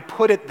head because I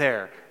put it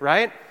there,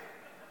 right?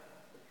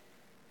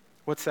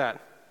 What's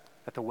that?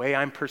 That the way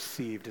I'm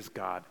perceived is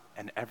God,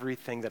 and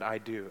everything that I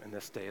do in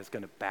this day is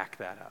going to back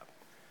that up.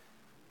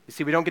 You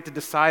see, we don't get to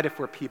decide if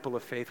we're people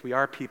of faith. We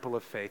are people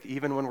of faith.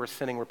 Even when we're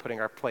sinning, we're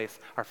putting our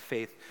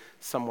faith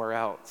somewhere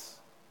else.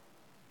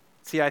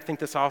 See, I think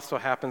this also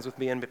happens with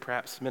me and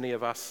perhaps many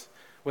of us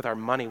with our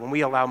money. When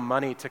we allow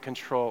money to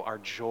control our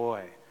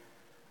joy,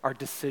 our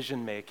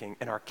decision-making,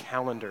 and our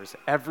calendars,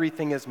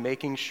 everything is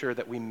making sure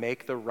that we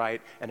make the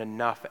right and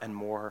enough and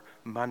more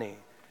money.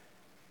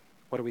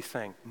 What are we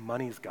saying?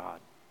 Money's God.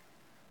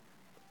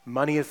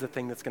 Money is the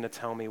thing that's going to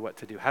tell me what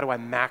to do. How do I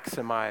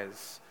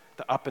maximize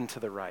the up and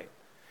to the right?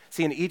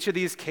 See, in each of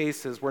these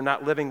cases, we're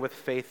not living with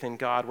faith in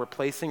God. We're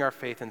placing our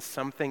faith in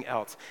something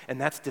else,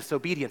 and that's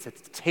disobedience.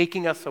 It's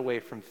taking us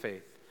away from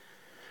faith.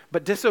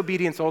 But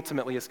disobedience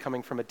ultimately is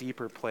coming from a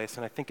deeper place,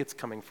 and I think it's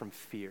coming from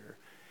fear.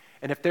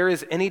 And if there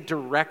is any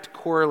direct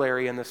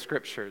corollary in the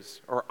scriptures,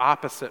 or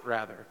opposite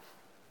rather,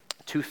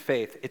 to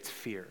faith, it's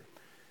fear.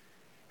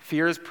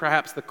 Fear is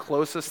perhaps the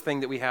closest thing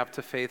that we have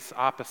to faith's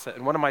opposite.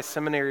 And one of my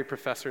seminary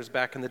professors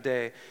back in the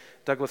day,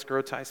 Douglas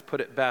Groothuis,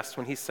 put it best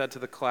when he said to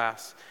the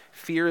class,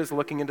 fear is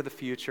looking into the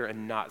future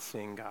and not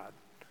seeing God.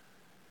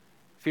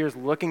 Fear is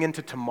looking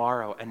into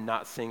tomorrow and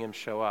not seeing him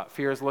show up.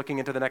 Fear is looking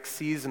into the next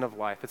season of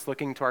life. It's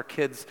looking to our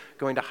kids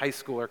going to high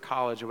school or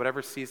college or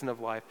whatever season of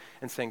life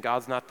and saying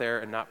God's not there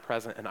and not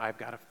present and I've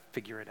got to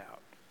figure it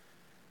out.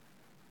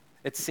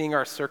 It's seeing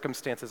our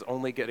circumstances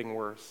only getting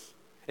worse.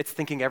 It's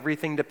thinking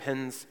everything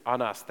depends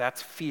on us.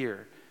 That's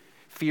fear.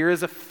 Fear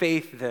is a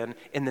faith, then,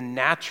 in the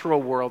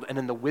natural world and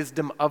in the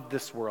wisdom of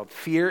this world.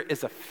 Fear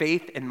is a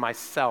faith in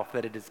myself,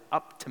 that it is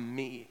up to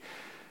me.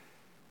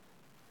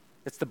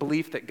 It's the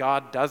belief that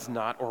God does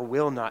not or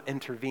will not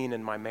intervene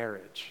in my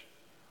marriage,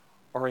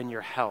 or in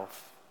your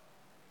health,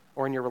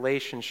 or in your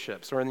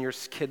relationships, or in your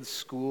kid's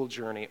school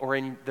journey, or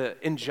in the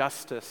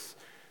injustice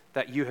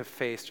that you have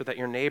faced or that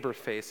your neighbor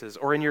faces,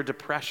 or in your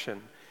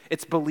depression.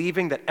 It's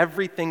believing that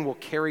everything will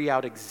carry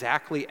out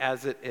exactly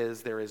as it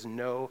is. There is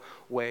no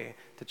way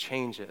to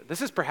change it.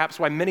 This is perhaps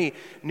why many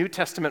New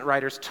Testament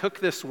writers took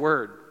this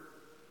word,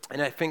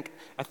 and I think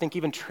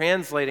even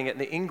translating it in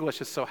the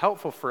English is so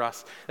helpful for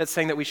us. That's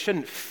saying that we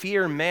shouldn't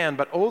fear man,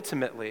 but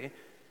ultimately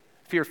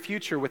fear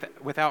future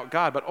without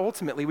God, but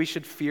ultimately we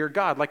should fear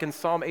God, like in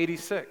Psalm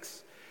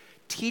 86.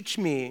 Teach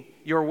me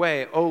your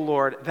way, O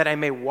Lord, that I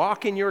may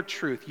walk in your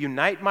truth.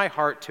 Unite my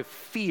heart to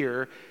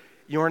fear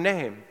your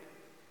name.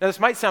 Now, this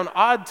might sound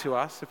odd to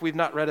us if we've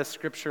not read a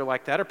scripture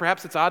like that, or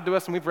perhaps it's odd to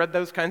us and we've read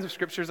those kinds of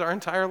scriptures our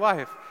entire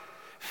life.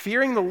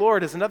 Fearing the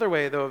Lord is another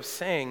way, though, of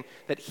saying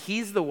that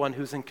he's the one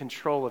who's in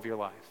control of your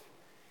life.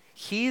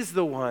 He's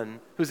the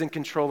one who's in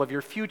control of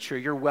your future,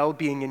 your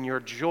well-being, and your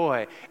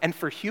joy. And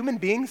for human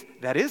beings,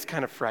 that is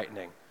kind of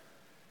frightening.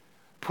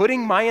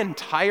 Putting my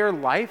entire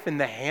life in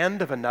the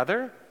hand of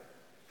another,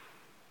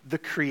 the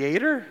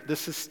creator, the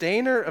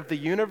sustainer of the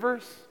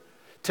universe,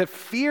 to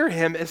fear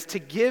him is to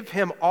give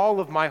him all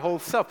of my whole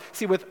self.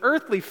 See, with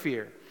earthly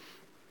fear,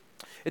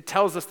 it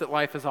tells us that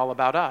life is all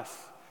about us.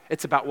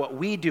 It's about what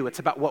we do. It's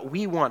about what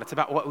we want. It's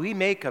about what we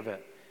make of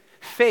it.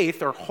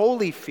 Faith, or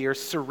holy fear,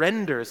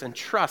 surrenders and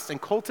trusts and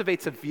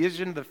cultivates a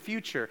vision of the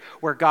future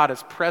where God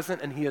is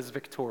present and he is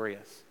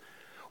victorious.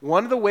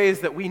 One of the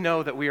ways that we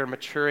know that we are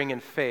maturing in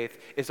faith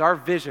is our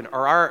vision,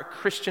 or our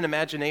Christian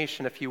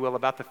imagination, if you will,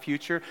 about the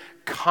future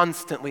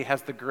constantly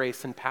has the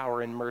grace and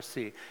power and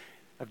mercy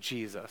of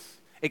Jesus.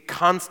 It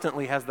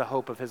constantly has the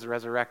hope of his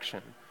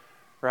resurrection,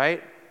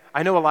 right?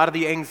 I know a lot of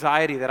the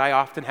anxiety that I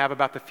often have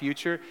about the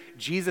future,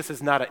 Jesus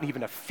is not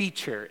even a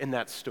feature in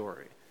that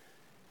story.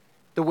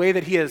 The way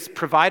that he has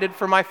provided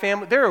for my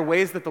family, there are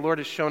ways that the Lord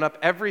has shown up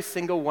every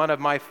single one of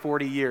my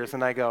 40 years,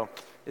 and I go,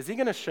 is he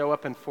going to show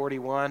up in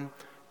 41?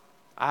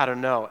 I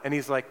don't know. And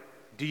he's like,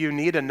 do you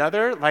need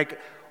another? Like,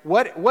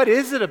 what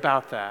is it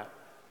about that?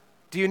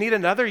 Do you need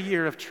another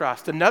year of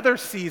trust, another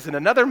season,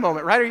 another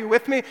moment, right? Are you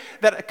with me?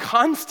 That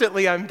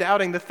constantly I'm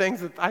doubting the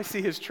things that I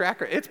see his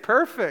tracker. It's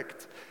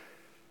perfect.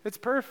 It's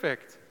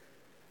perfect.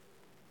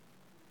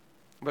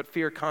 But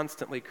fear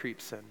constantly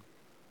creeps in.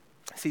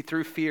 See,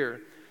 through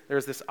fear,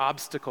 there's this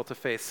obstacle to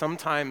faith.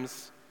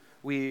 Sometimes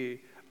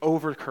we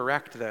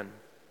overcorrect then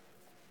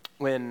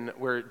when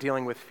we're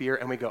dealing with fear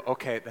and we go,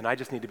 okay, then I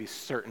just need to be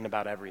certain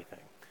about everything.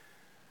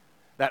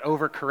 That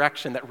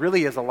overcorrection that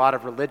really is a lot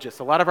of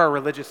our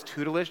religious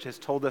tutelage has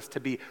told us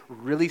to be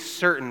really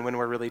certain when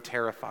we're really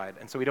terrified.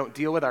 And so we don't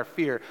deal with our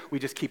fear, we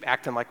just keep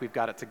acting like we've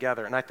got it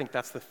together. And I think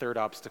that's the third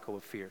obstacle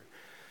of fear.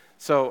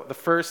 So the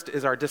first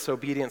is our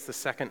disobedience, the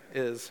second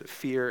is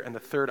fear, and the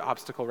third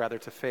obstacle, rather,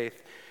 to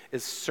faith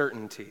is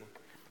certainty,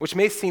 which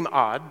may seem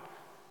odd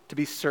to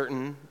be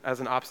certain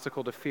as an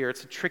obstacle to fear.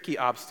 It's a tricky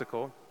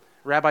obstacle.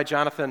 Rabbi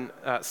Jonathan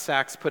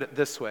Sachs put it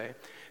this way: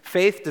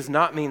 faith does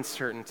not mean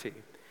certainty.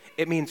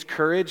 It means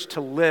courage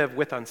to live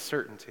with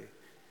uncertainty.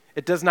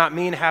 It does not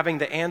mean having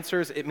the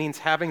answers. It means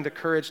having the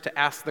courage to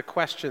ask the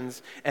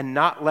questions and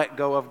not let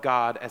go of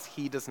God as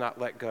he does not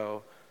let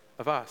go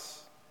of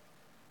us.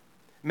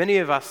 Many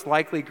of us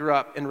likely grew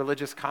up in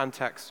religious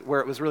contexts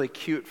where it was really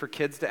cute for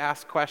kids to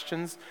ask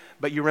questions,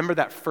 but you remember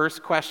that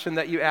first question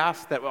that you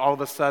asked that all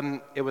of a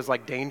sudden it was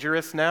like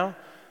dangerous now,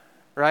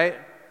 right?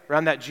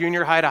 Around that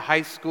junior high to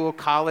high school,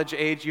 college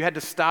age, you had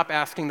to stop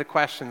asking the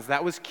questions.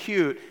 That was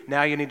cute.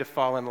 Now you need to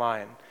fall in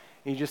line.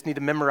 You just need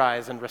to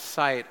memorize and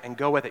recite and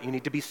go with it. You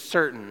need to be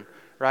certain,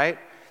 right?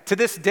 To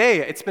this day,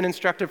 it's been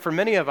instructive for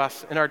many of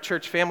us in our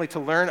church family to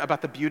learn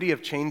about the beauty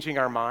of changing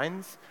our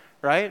minds,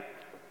 right?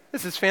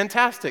 This is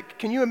fantastic.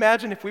 Can you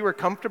imagine if we were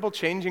comfortable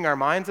changing our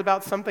minds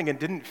about something and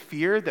didn't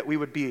fear that we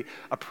would be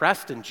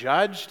oppressed and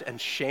judged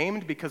and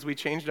shamed because we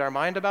changed our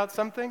mind about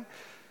something?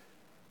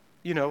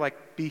 You know,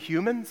 like be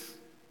humans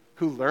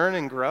who learn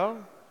and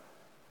grow.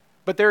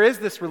 But there is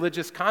this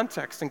religious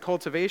context and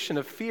cultivation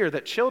of fear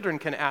that children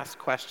can ask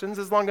questions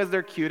as long as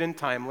they're cute and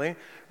timely,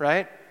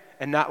 right?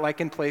 And not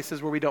like in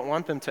places where we don't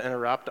want them to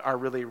interrupt our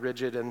really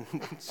rigid and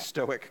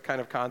stoic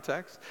kind of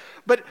context.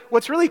 But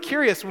what's really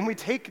curious, when we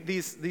take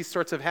these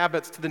sorts of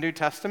habits to the New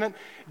Testament,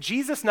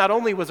 Jesus not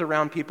only was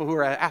around people who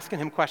were asking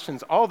him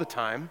questions all the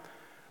time,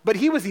 but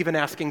he was even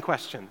asking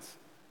questions.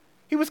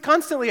 He was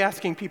constantly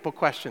asking people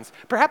questions.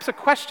 Perhaps a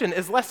question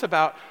is less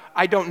about,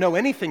 I don't know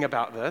anything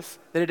about this,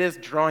 than it is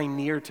drawing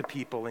near to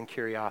people in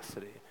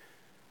curiosity.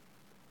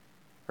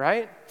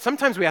 Right?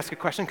 Sometimes we ask a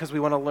question because we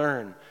want to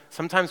learn.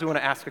 Sometimes we want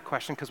to ask a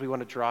question because we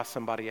want to draw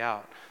somebody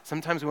out.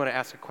 Sometimes we want to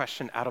ask a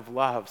question out of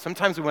love.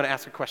 Sometimes we want to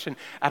ask a question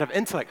out of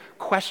intellect.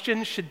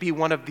 Questions should be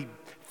one of the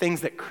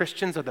things that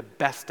Christians are the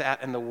best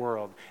at in the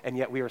world, and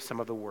yet we are some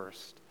of the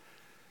worst.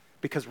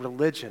 Because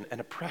religion and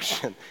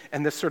oppression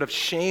and this sort of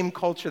shame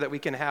culture that we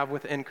can have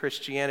within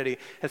Christianity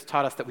has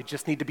taught us that we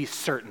just need to be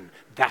certain.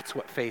 That's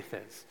what faith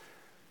is.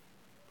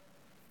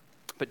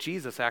 But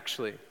Jesus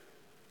actually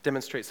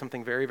demonstrates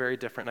something very, very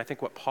different. And I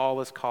think what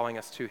Paul is calling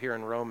us to here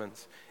in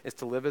Romans is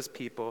to live as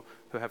people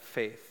who have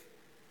faith.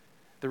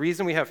 The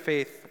reason we have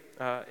faith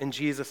in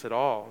Jesus at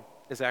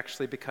all is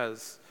actually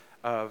because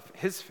of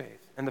his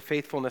faith and the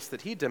faithfulness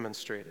that he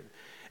demonstrated.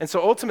 And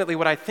so ultimately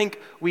what I think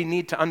we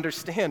need to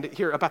understand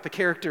here about the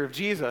character of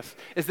Jesus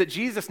is that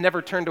Jesus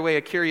never turned away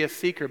a curious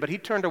seeker, but he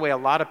turned away a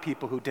lot of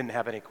people who didn't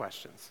have any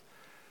questions.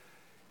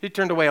 He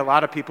turned away a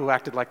lot of people who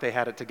acted like they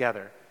had it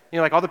together. You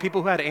know, like all the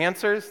people who had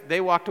answers,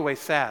 they walked away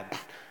sad.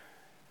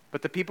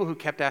 But the people who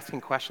kept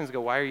asking questions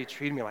go, why are you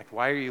treating me like,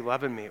 why are you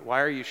loving me?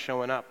 Why are you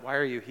showing up? Why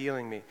are you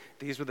healing me?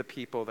 These were the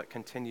people that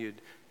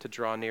continued to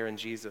draw near, and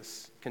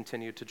Jesus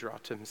continued to draw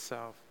to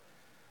himself.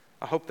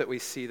 I hope that we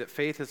see that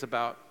faith is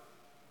about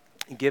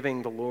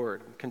giving the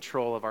Lord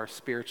control of our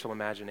spiritual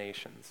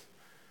imaginations.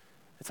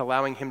 It's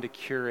allowing him to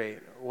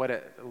curate what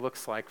it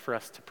looks like for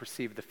us to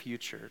perceive the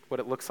future, what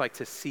it looks like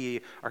to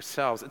see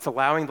ourselves. It's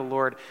allowing the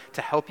Lord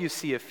to help you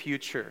see a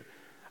future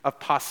of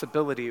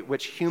possibility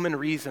which human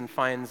reason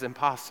finds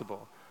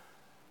impossible,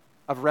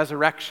 of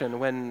resurrection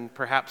when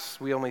perhaps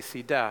we only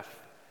see death.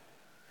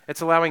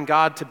 It's allowing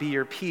God to be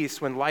your peace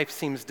when life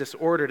seems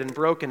disordered and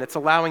broken. It's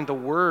allowing the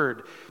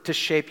Word to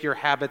shape your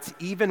habits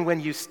even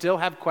when you still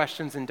have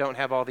questions and don't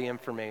have all the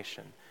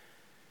information.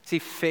 See,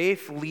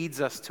 faith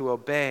leads us to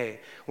obey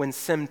when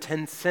sin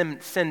tempts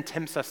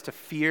us to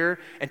fear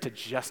and to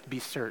just be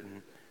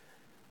certain.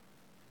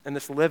 And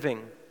this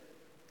living,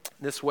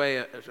 this way,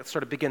 it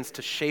sort of begins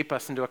to shape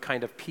us into a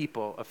kind of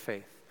people of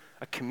faith,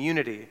 a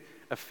community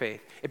of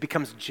faith. It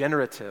becomes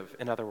generative,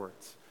 in other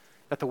words.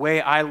 That the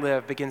way I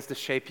live begins to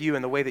shape you,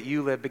 and the way that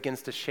you live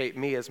begins to shape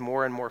me as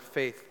more and more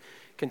faith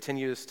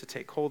continues to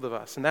take hold of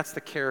us. And that's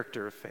the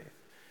character of faith.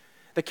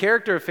 The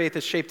character of faith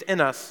is shaped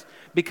in us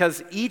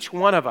because each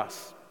one of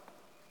us,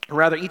 or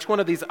rather each one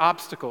of these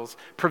obstacles,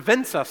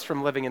 prevents us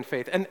from living in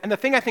faith. And the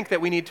thing I think that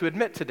we need to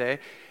admit today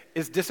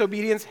is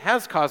disobedience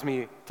has caused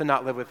me to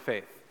not live with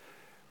faith,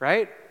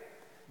 right?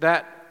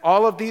 That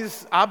all of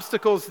these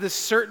obstacles, this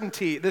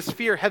certainty, this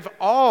fear, have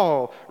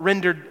all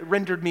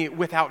rendered me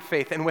without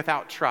faith and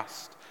without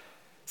trust.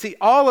 See,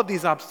 all of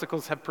these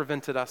obstacles have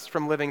prevented us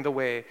from living the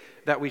way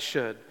that we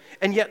should.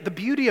 And yet the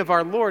beauty of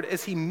our Lord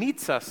is he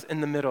meets us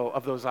in the middle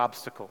of those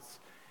obstacles.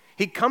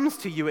 He comes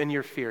to you in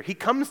your fear. He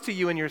comes to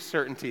you in your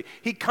certainty.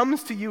 He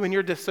comes to you in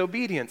your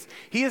disobedience.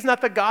 He is not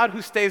the God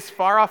who stays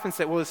far off and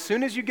says, well, as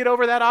soon as you get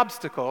over that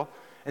obstacle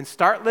and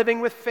start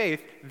living with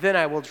faith, then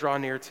I will draw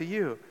near to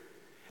you.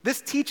 This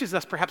teaches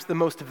us perhaps the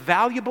most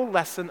valuable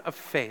lesson of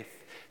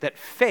faith, that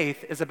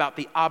faith is about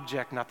the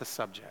object, not the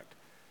subject.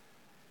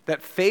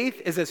 That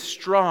faith is as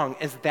strong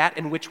as that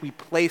in which we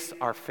place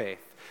our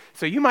faith.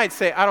 So you might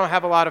say, I don't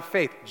have a lot of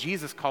faith.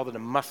 Jesus called it a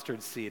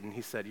mustard seed, and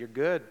he said, you're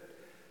good.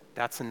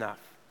 That's enough.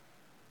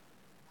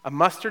 A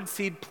mustard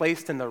seed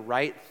placed in the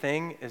right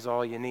thing is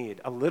all you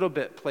need. A little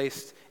bit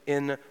placed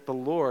in the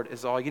Lord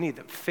is all you need.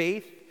 That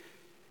faith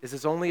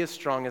is only as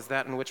strong as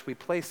that in which we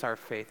place our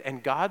faith.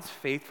 And God's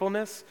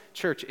faithfulness,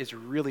 church, is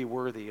really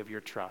worthy of your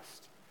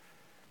trust.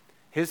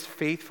 His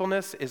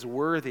faithfulness is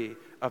worthy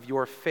of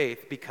your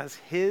faith because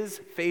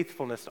his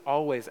faithfulness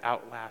always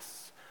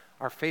outlasts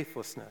our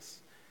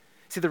faithlessness.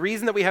 See, the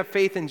reason that we have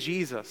faith in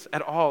Jesus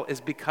at all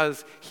is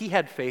because he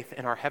had faith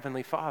in our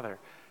Heavenly Father.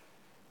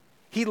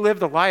 He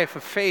lived a life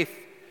of faith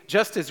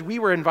just as we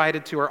were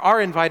invited to or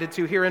are invited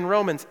to here in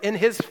Romans. In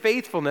his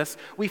faithfulness,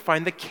 we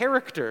find the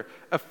character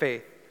of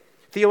faith.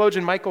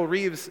 Theologian Michael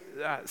Reeves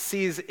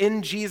sees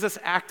in Jesus'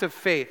 act of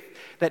faith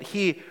that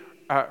he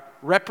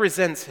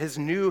represents his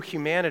new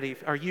humanity,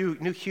 our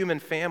new human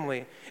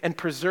family, and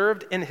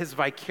preserved in his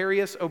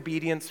vicarious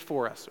obedience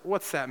for us.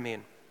 What's that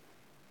mean?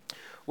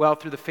 Well,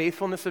 through the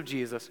faithfulness of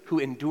Jesus, who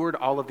endured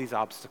all of these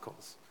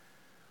obstacles,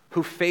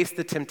 who faced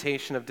the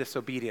temptation of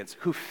disobedience,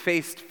 who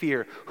faced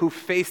fear, who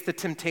faced the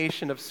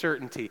temptation of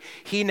certainty.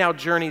 He now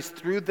journeys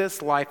through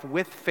this life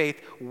with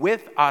faith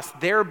with us,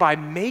 thereby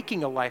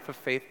making a life of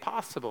faith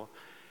possible.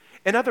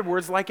 In other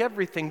words, like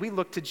everything, we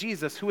look to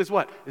Jesus, who is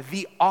what?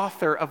 The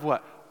author of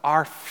what?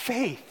 Our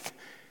faith.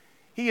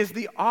 He is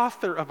the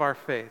author of our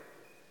faith.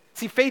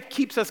 See, faith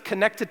keeps us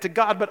connected to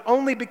God, but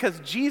only because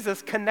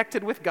Jesus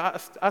connected with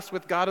us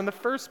with God in the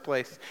first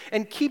place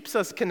and keeps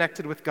us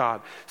connected with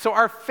God. So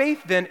our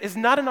faith then is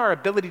not in our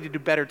ability to do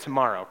better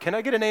tomorrow. Can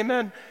I get an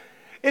amen?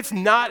 It's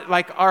not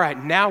like, all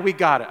right, now we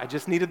got it. I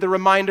just needed the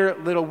reminder,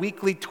 little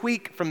weekly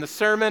tweak from the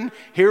sermon.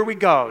 Here we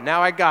go.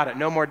 Now I got it.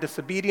 No more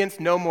disobedience,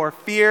 no more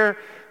fear,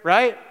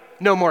 right?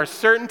 No more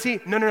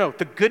certainty. No.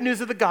 The good news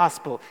of the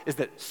gospel is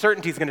that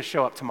certainty is going to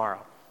show up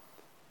tomorrow.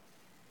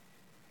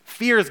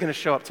 Fear is going to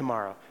show up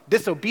tomorrow.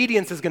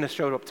 Disobedience is going to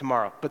show up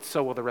tomorrow, but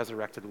so will the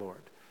resurrected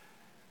Lord.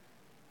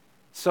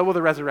 So will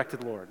the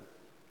resurrected Lord.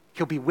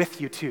 He'll be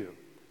with you too,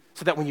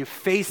 so that when you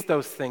face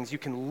those things, you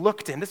can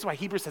look to him. This is why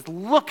Hebrews says,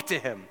 look to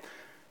him,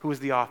 who is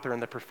the author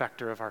and the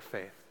perfecter of our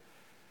faith.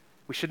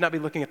 We should not be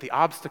looking at the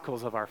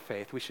obstacles of our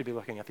faith. We should be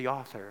looking at the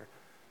author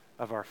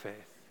of our faith.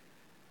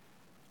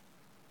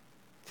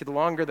 See, the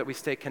longer that we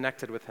stay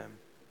connected with him,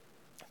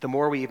 the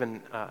more we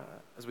even,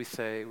 as we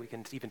say, we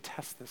can even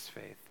test this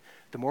faith,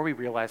 the more we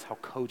realize how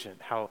cogent,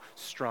 how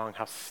strong,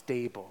 how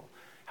stable,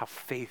 how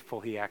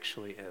faithful he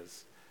actually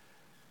is.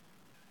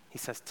 He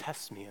says,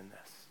 test me in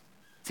this.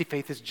 See,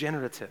 faith is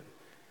generative.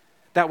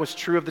 That was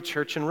true of the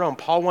church in Rome.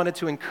 Paul wanted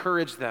to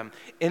encourage them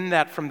in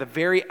that from the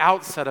very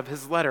outset of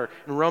his letter.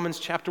 In Romans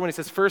chapter 1, he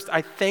says, first,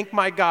 I thank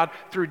my God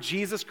through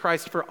Jesus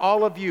Christ for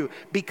all of you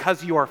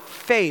because your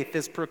faith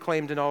is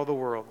proclaimed in all the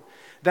world.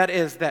 That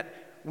is, that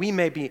we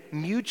may be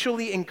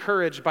mutually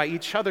encouraged by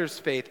each other's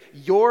faith,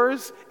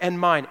 yours and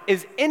mine.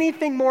 Is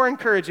anything more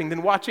encouraging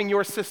than watching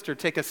your sister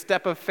take a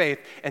step of faith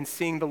and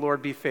seeing the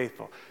Lord be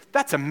faithful?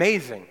 That's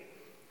amazing.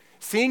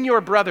 Seeing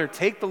your brother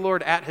take the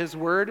Lord at his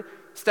word,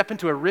 step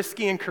into a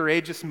risky and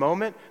courageous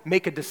moment,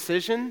 make a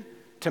decision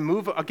to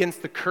move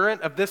against the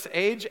current of this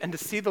age and to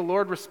see the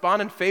Lord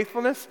respond in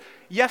faithfulness?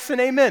 Yes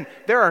and amen.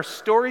 There are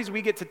stories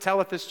we get to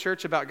tell at this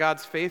church about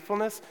God's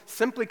faithfulness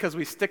simply because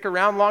we stick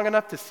around long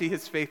enough to see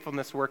his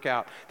faithfulness work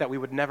out that we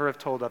would never have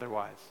told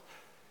otherwise.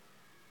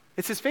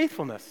 It's his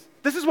faithfulness.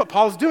 This is what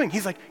Paul's doing.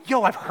 He's like,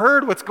 yo, I've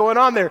heard what's going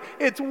on there.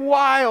 It's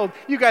wild.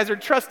 You guys are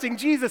trusting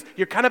Jesus.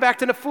 You're kind of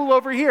acting a fool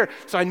over here.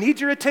 So I need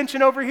your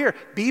attention over here.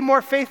 Be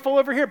more faithful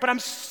over here. But I'm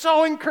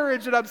so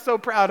encouraged and I'm so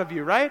proud of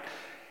you, right?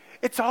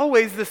 It's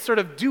always this sort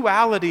of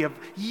duality of,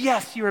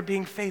 yes, you are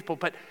being faithful,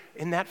 but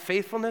in that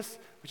faithfulness,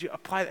 would you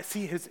apply that?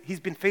 See, he's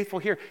been faithful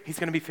here. He's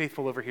going to be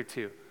faithful over here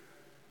too.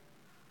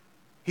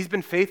 He's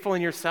been faithful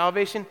in your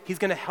salvation. He's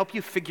going to help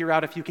you figure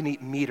out if you can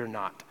eat meat or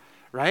not,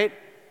 right?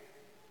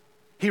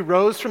 He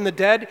rose from the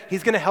dead.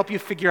 He's going to help you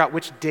figure out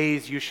which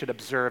days you should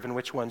observe and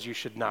which ones you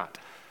should not.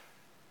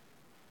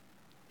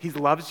 He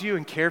loves you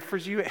and cared for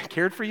you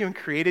and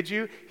created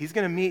you. He's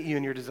going to meet you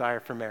in your desire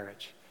for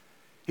marriage.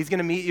 He's going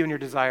to meet you in your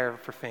desire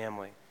for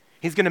family.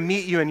 He's going to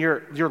meet you in your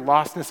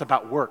lostness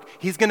about work.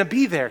 He's going to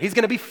be there. He's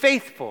going to be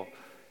faithful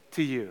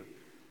to you.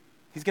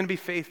 He's going to be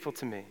faithful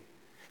to me.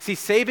 See,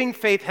 saving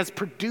faith has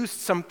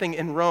produced something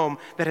in Rome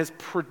that has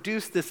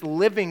produced this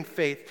living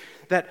faith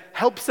that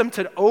helps them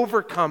to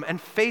overcome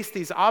and face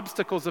these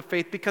obstacles of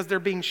faith because they're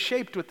being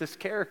shaped with this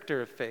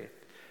character of faith.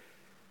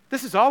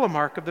 This is all a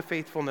mark of the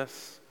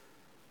faithfulness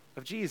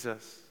of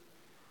Jesus.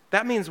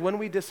 That means when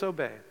we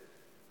disobey,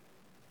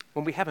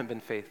 when we haven't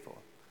been faithful,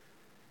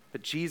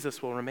 but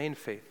Jesus will remain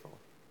faithful.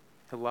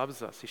 He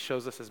loves us. He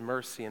shows us his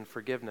mercy and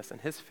forgiveness,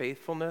 and his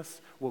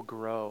faithfulness will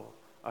grow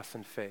us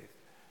in faith.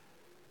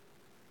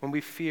 When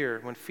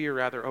fear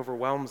rather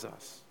overwhelms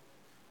us,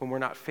 when we're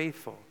not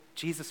faithful,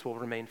 Jesus will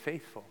remain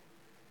faithful.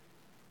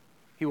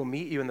 He will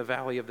meet you in the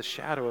valley of the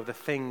shadow of the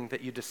thing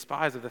that you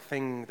despise, of the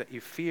thing that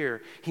you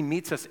fear. He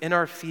meets us in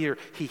our fear.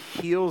 He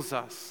heals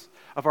us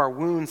of our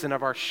wounds and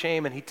of our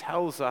shame, and he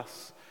tells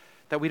us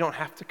that we don't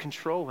have to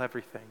control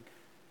everything.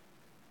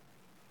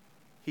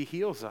 He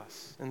heals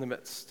us in the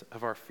midst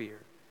of our fear,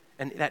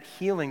 and that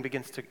healing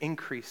begins to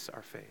increase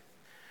our faith.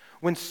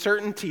 When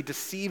certainty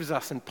deceives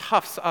us and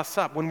puffs us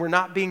up, when we're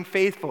not being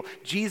faithful,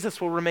 Jesus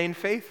will remain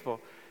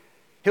faithful.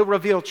 He'll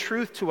reveal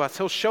truth to us.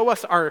 He'll show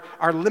us our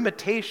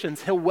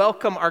limitations. He'll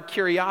welcome our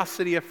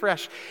curiosity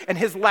afresh. And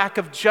his lack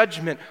of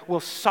judgment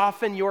will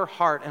soften your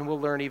heart, and we'll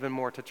learn even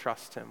more to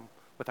trust him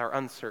with our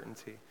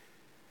uncertainty.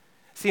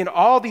 See, in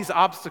all these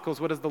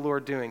obstacles, what is the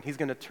Lord doing? He's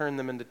going to turn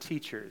them into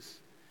teachers.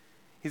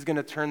 He's going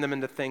to turn them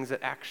into things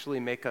that actually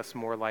make us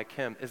more like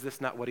him. Is this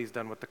not what he's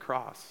done with the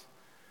cross?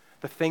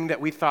 The thing that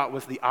we thought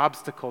was the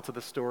obstacle to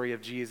the story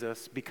of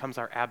Jesus becomes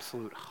our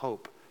absolute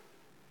hope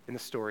in the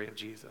story of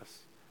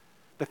Jesus.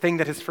 The thing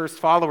that his first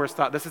followers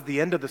thought, this is the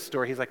end of the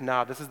story. He's like,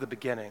 nah, this is the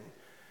beginning.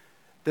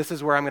 This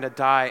is where I'm going to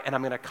die, and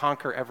I'm going to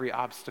conquer every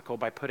obstacle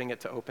by putting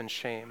it to open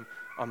shame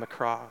on the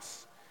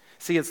cross.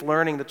 See, it's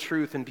learning the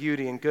truth and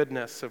beauty and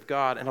goodness of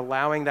God and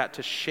allowing that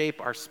to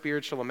shape our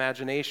spiritual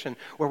imagination,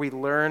 where we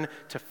learn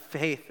to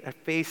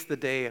face the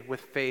day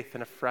with faith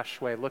in a fresh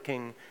way,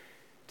 looking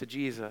to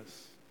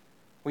Jesus.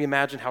 We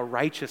imagine how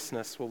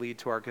righteousness will lead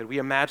to our good. We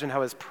imagine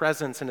how his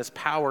presence and his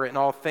power in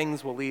all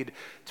things will lead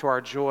to our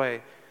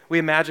joy. We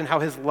imagine how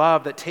his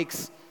love that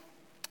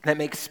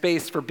makes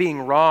space for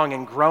being wrong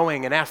and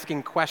growing and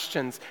asking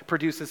questions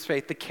produces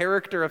faith. The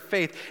character of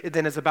faith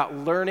then is about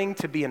learning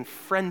to be in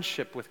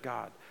friendship with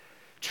God,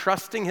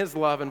 trusting his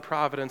love and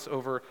providence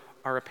over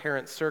our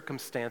apparent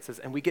circumstances,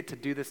 and we get to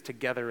do this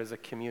together as a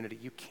community.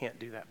 You can't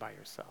do that by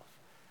yourself.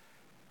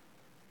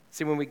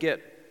 See, when we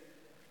get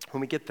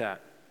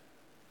that,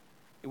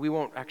 we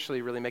won't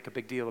actually really make a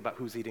big deal about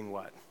who's eating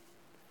what.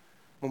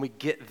 When we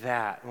get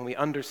that, when we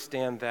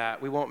understand that,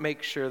 we won't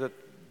make sure that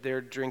they're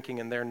drinking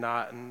and they're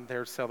not, and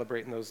they're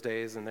celebrating those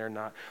days and they're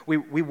not. We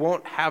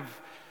won't have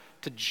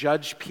to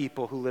judge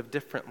people who live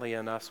differently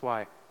in us.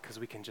 Why? Because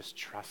we can just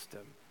trust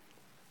him.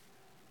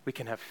 We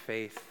can have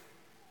faith.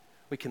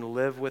 We can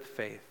live with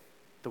faith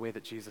the way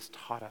that Jesus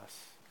taught us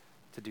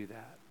to do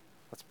that.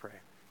 Let's pray.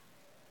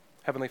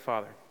 Heavenly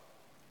Father,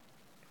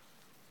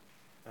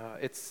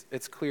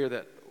 it's clear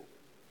that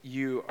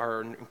you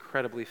are an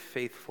incredibly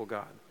faithful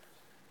God.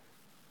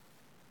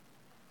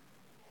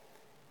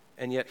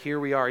 And yet here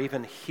we are,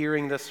 even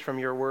hearing this from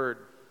your word,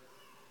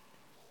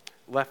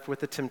 left with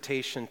the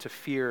temptation to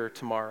fear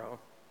tomorrow,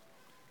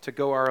 to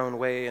go our own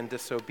way in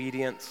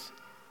disobedience,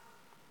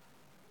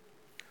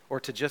 or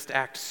to just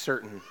act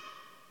certain.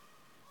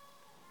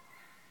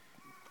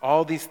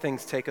 All these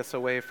things take us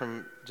away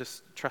from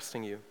just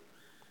trusting you.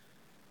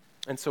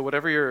 And so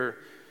whatever you're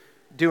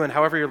doing,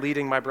 however you're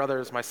leading my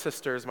brothers, my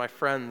sisters, my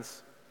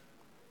friends,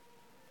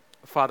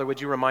 Father,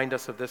 would you remind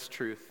us of this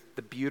truth,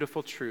 the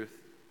beautiful truth,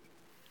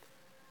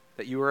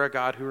 that you are a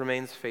God who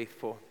remains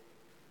faithful,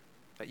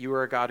 that you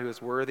are a God who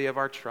is worthy of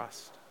our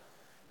trust,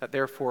 that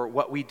therefore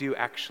what we do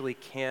actually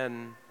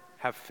can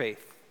have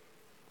faith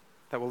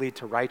that will lead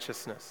to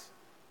righteousness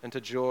and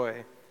to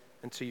joy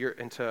and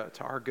to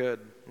our good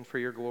and for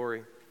your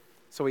glory.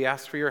 So we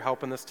ask for your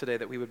help in this today,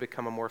 that we would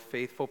become a more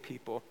faithful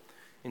people.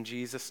 In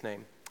Jesus'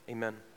 name, amen.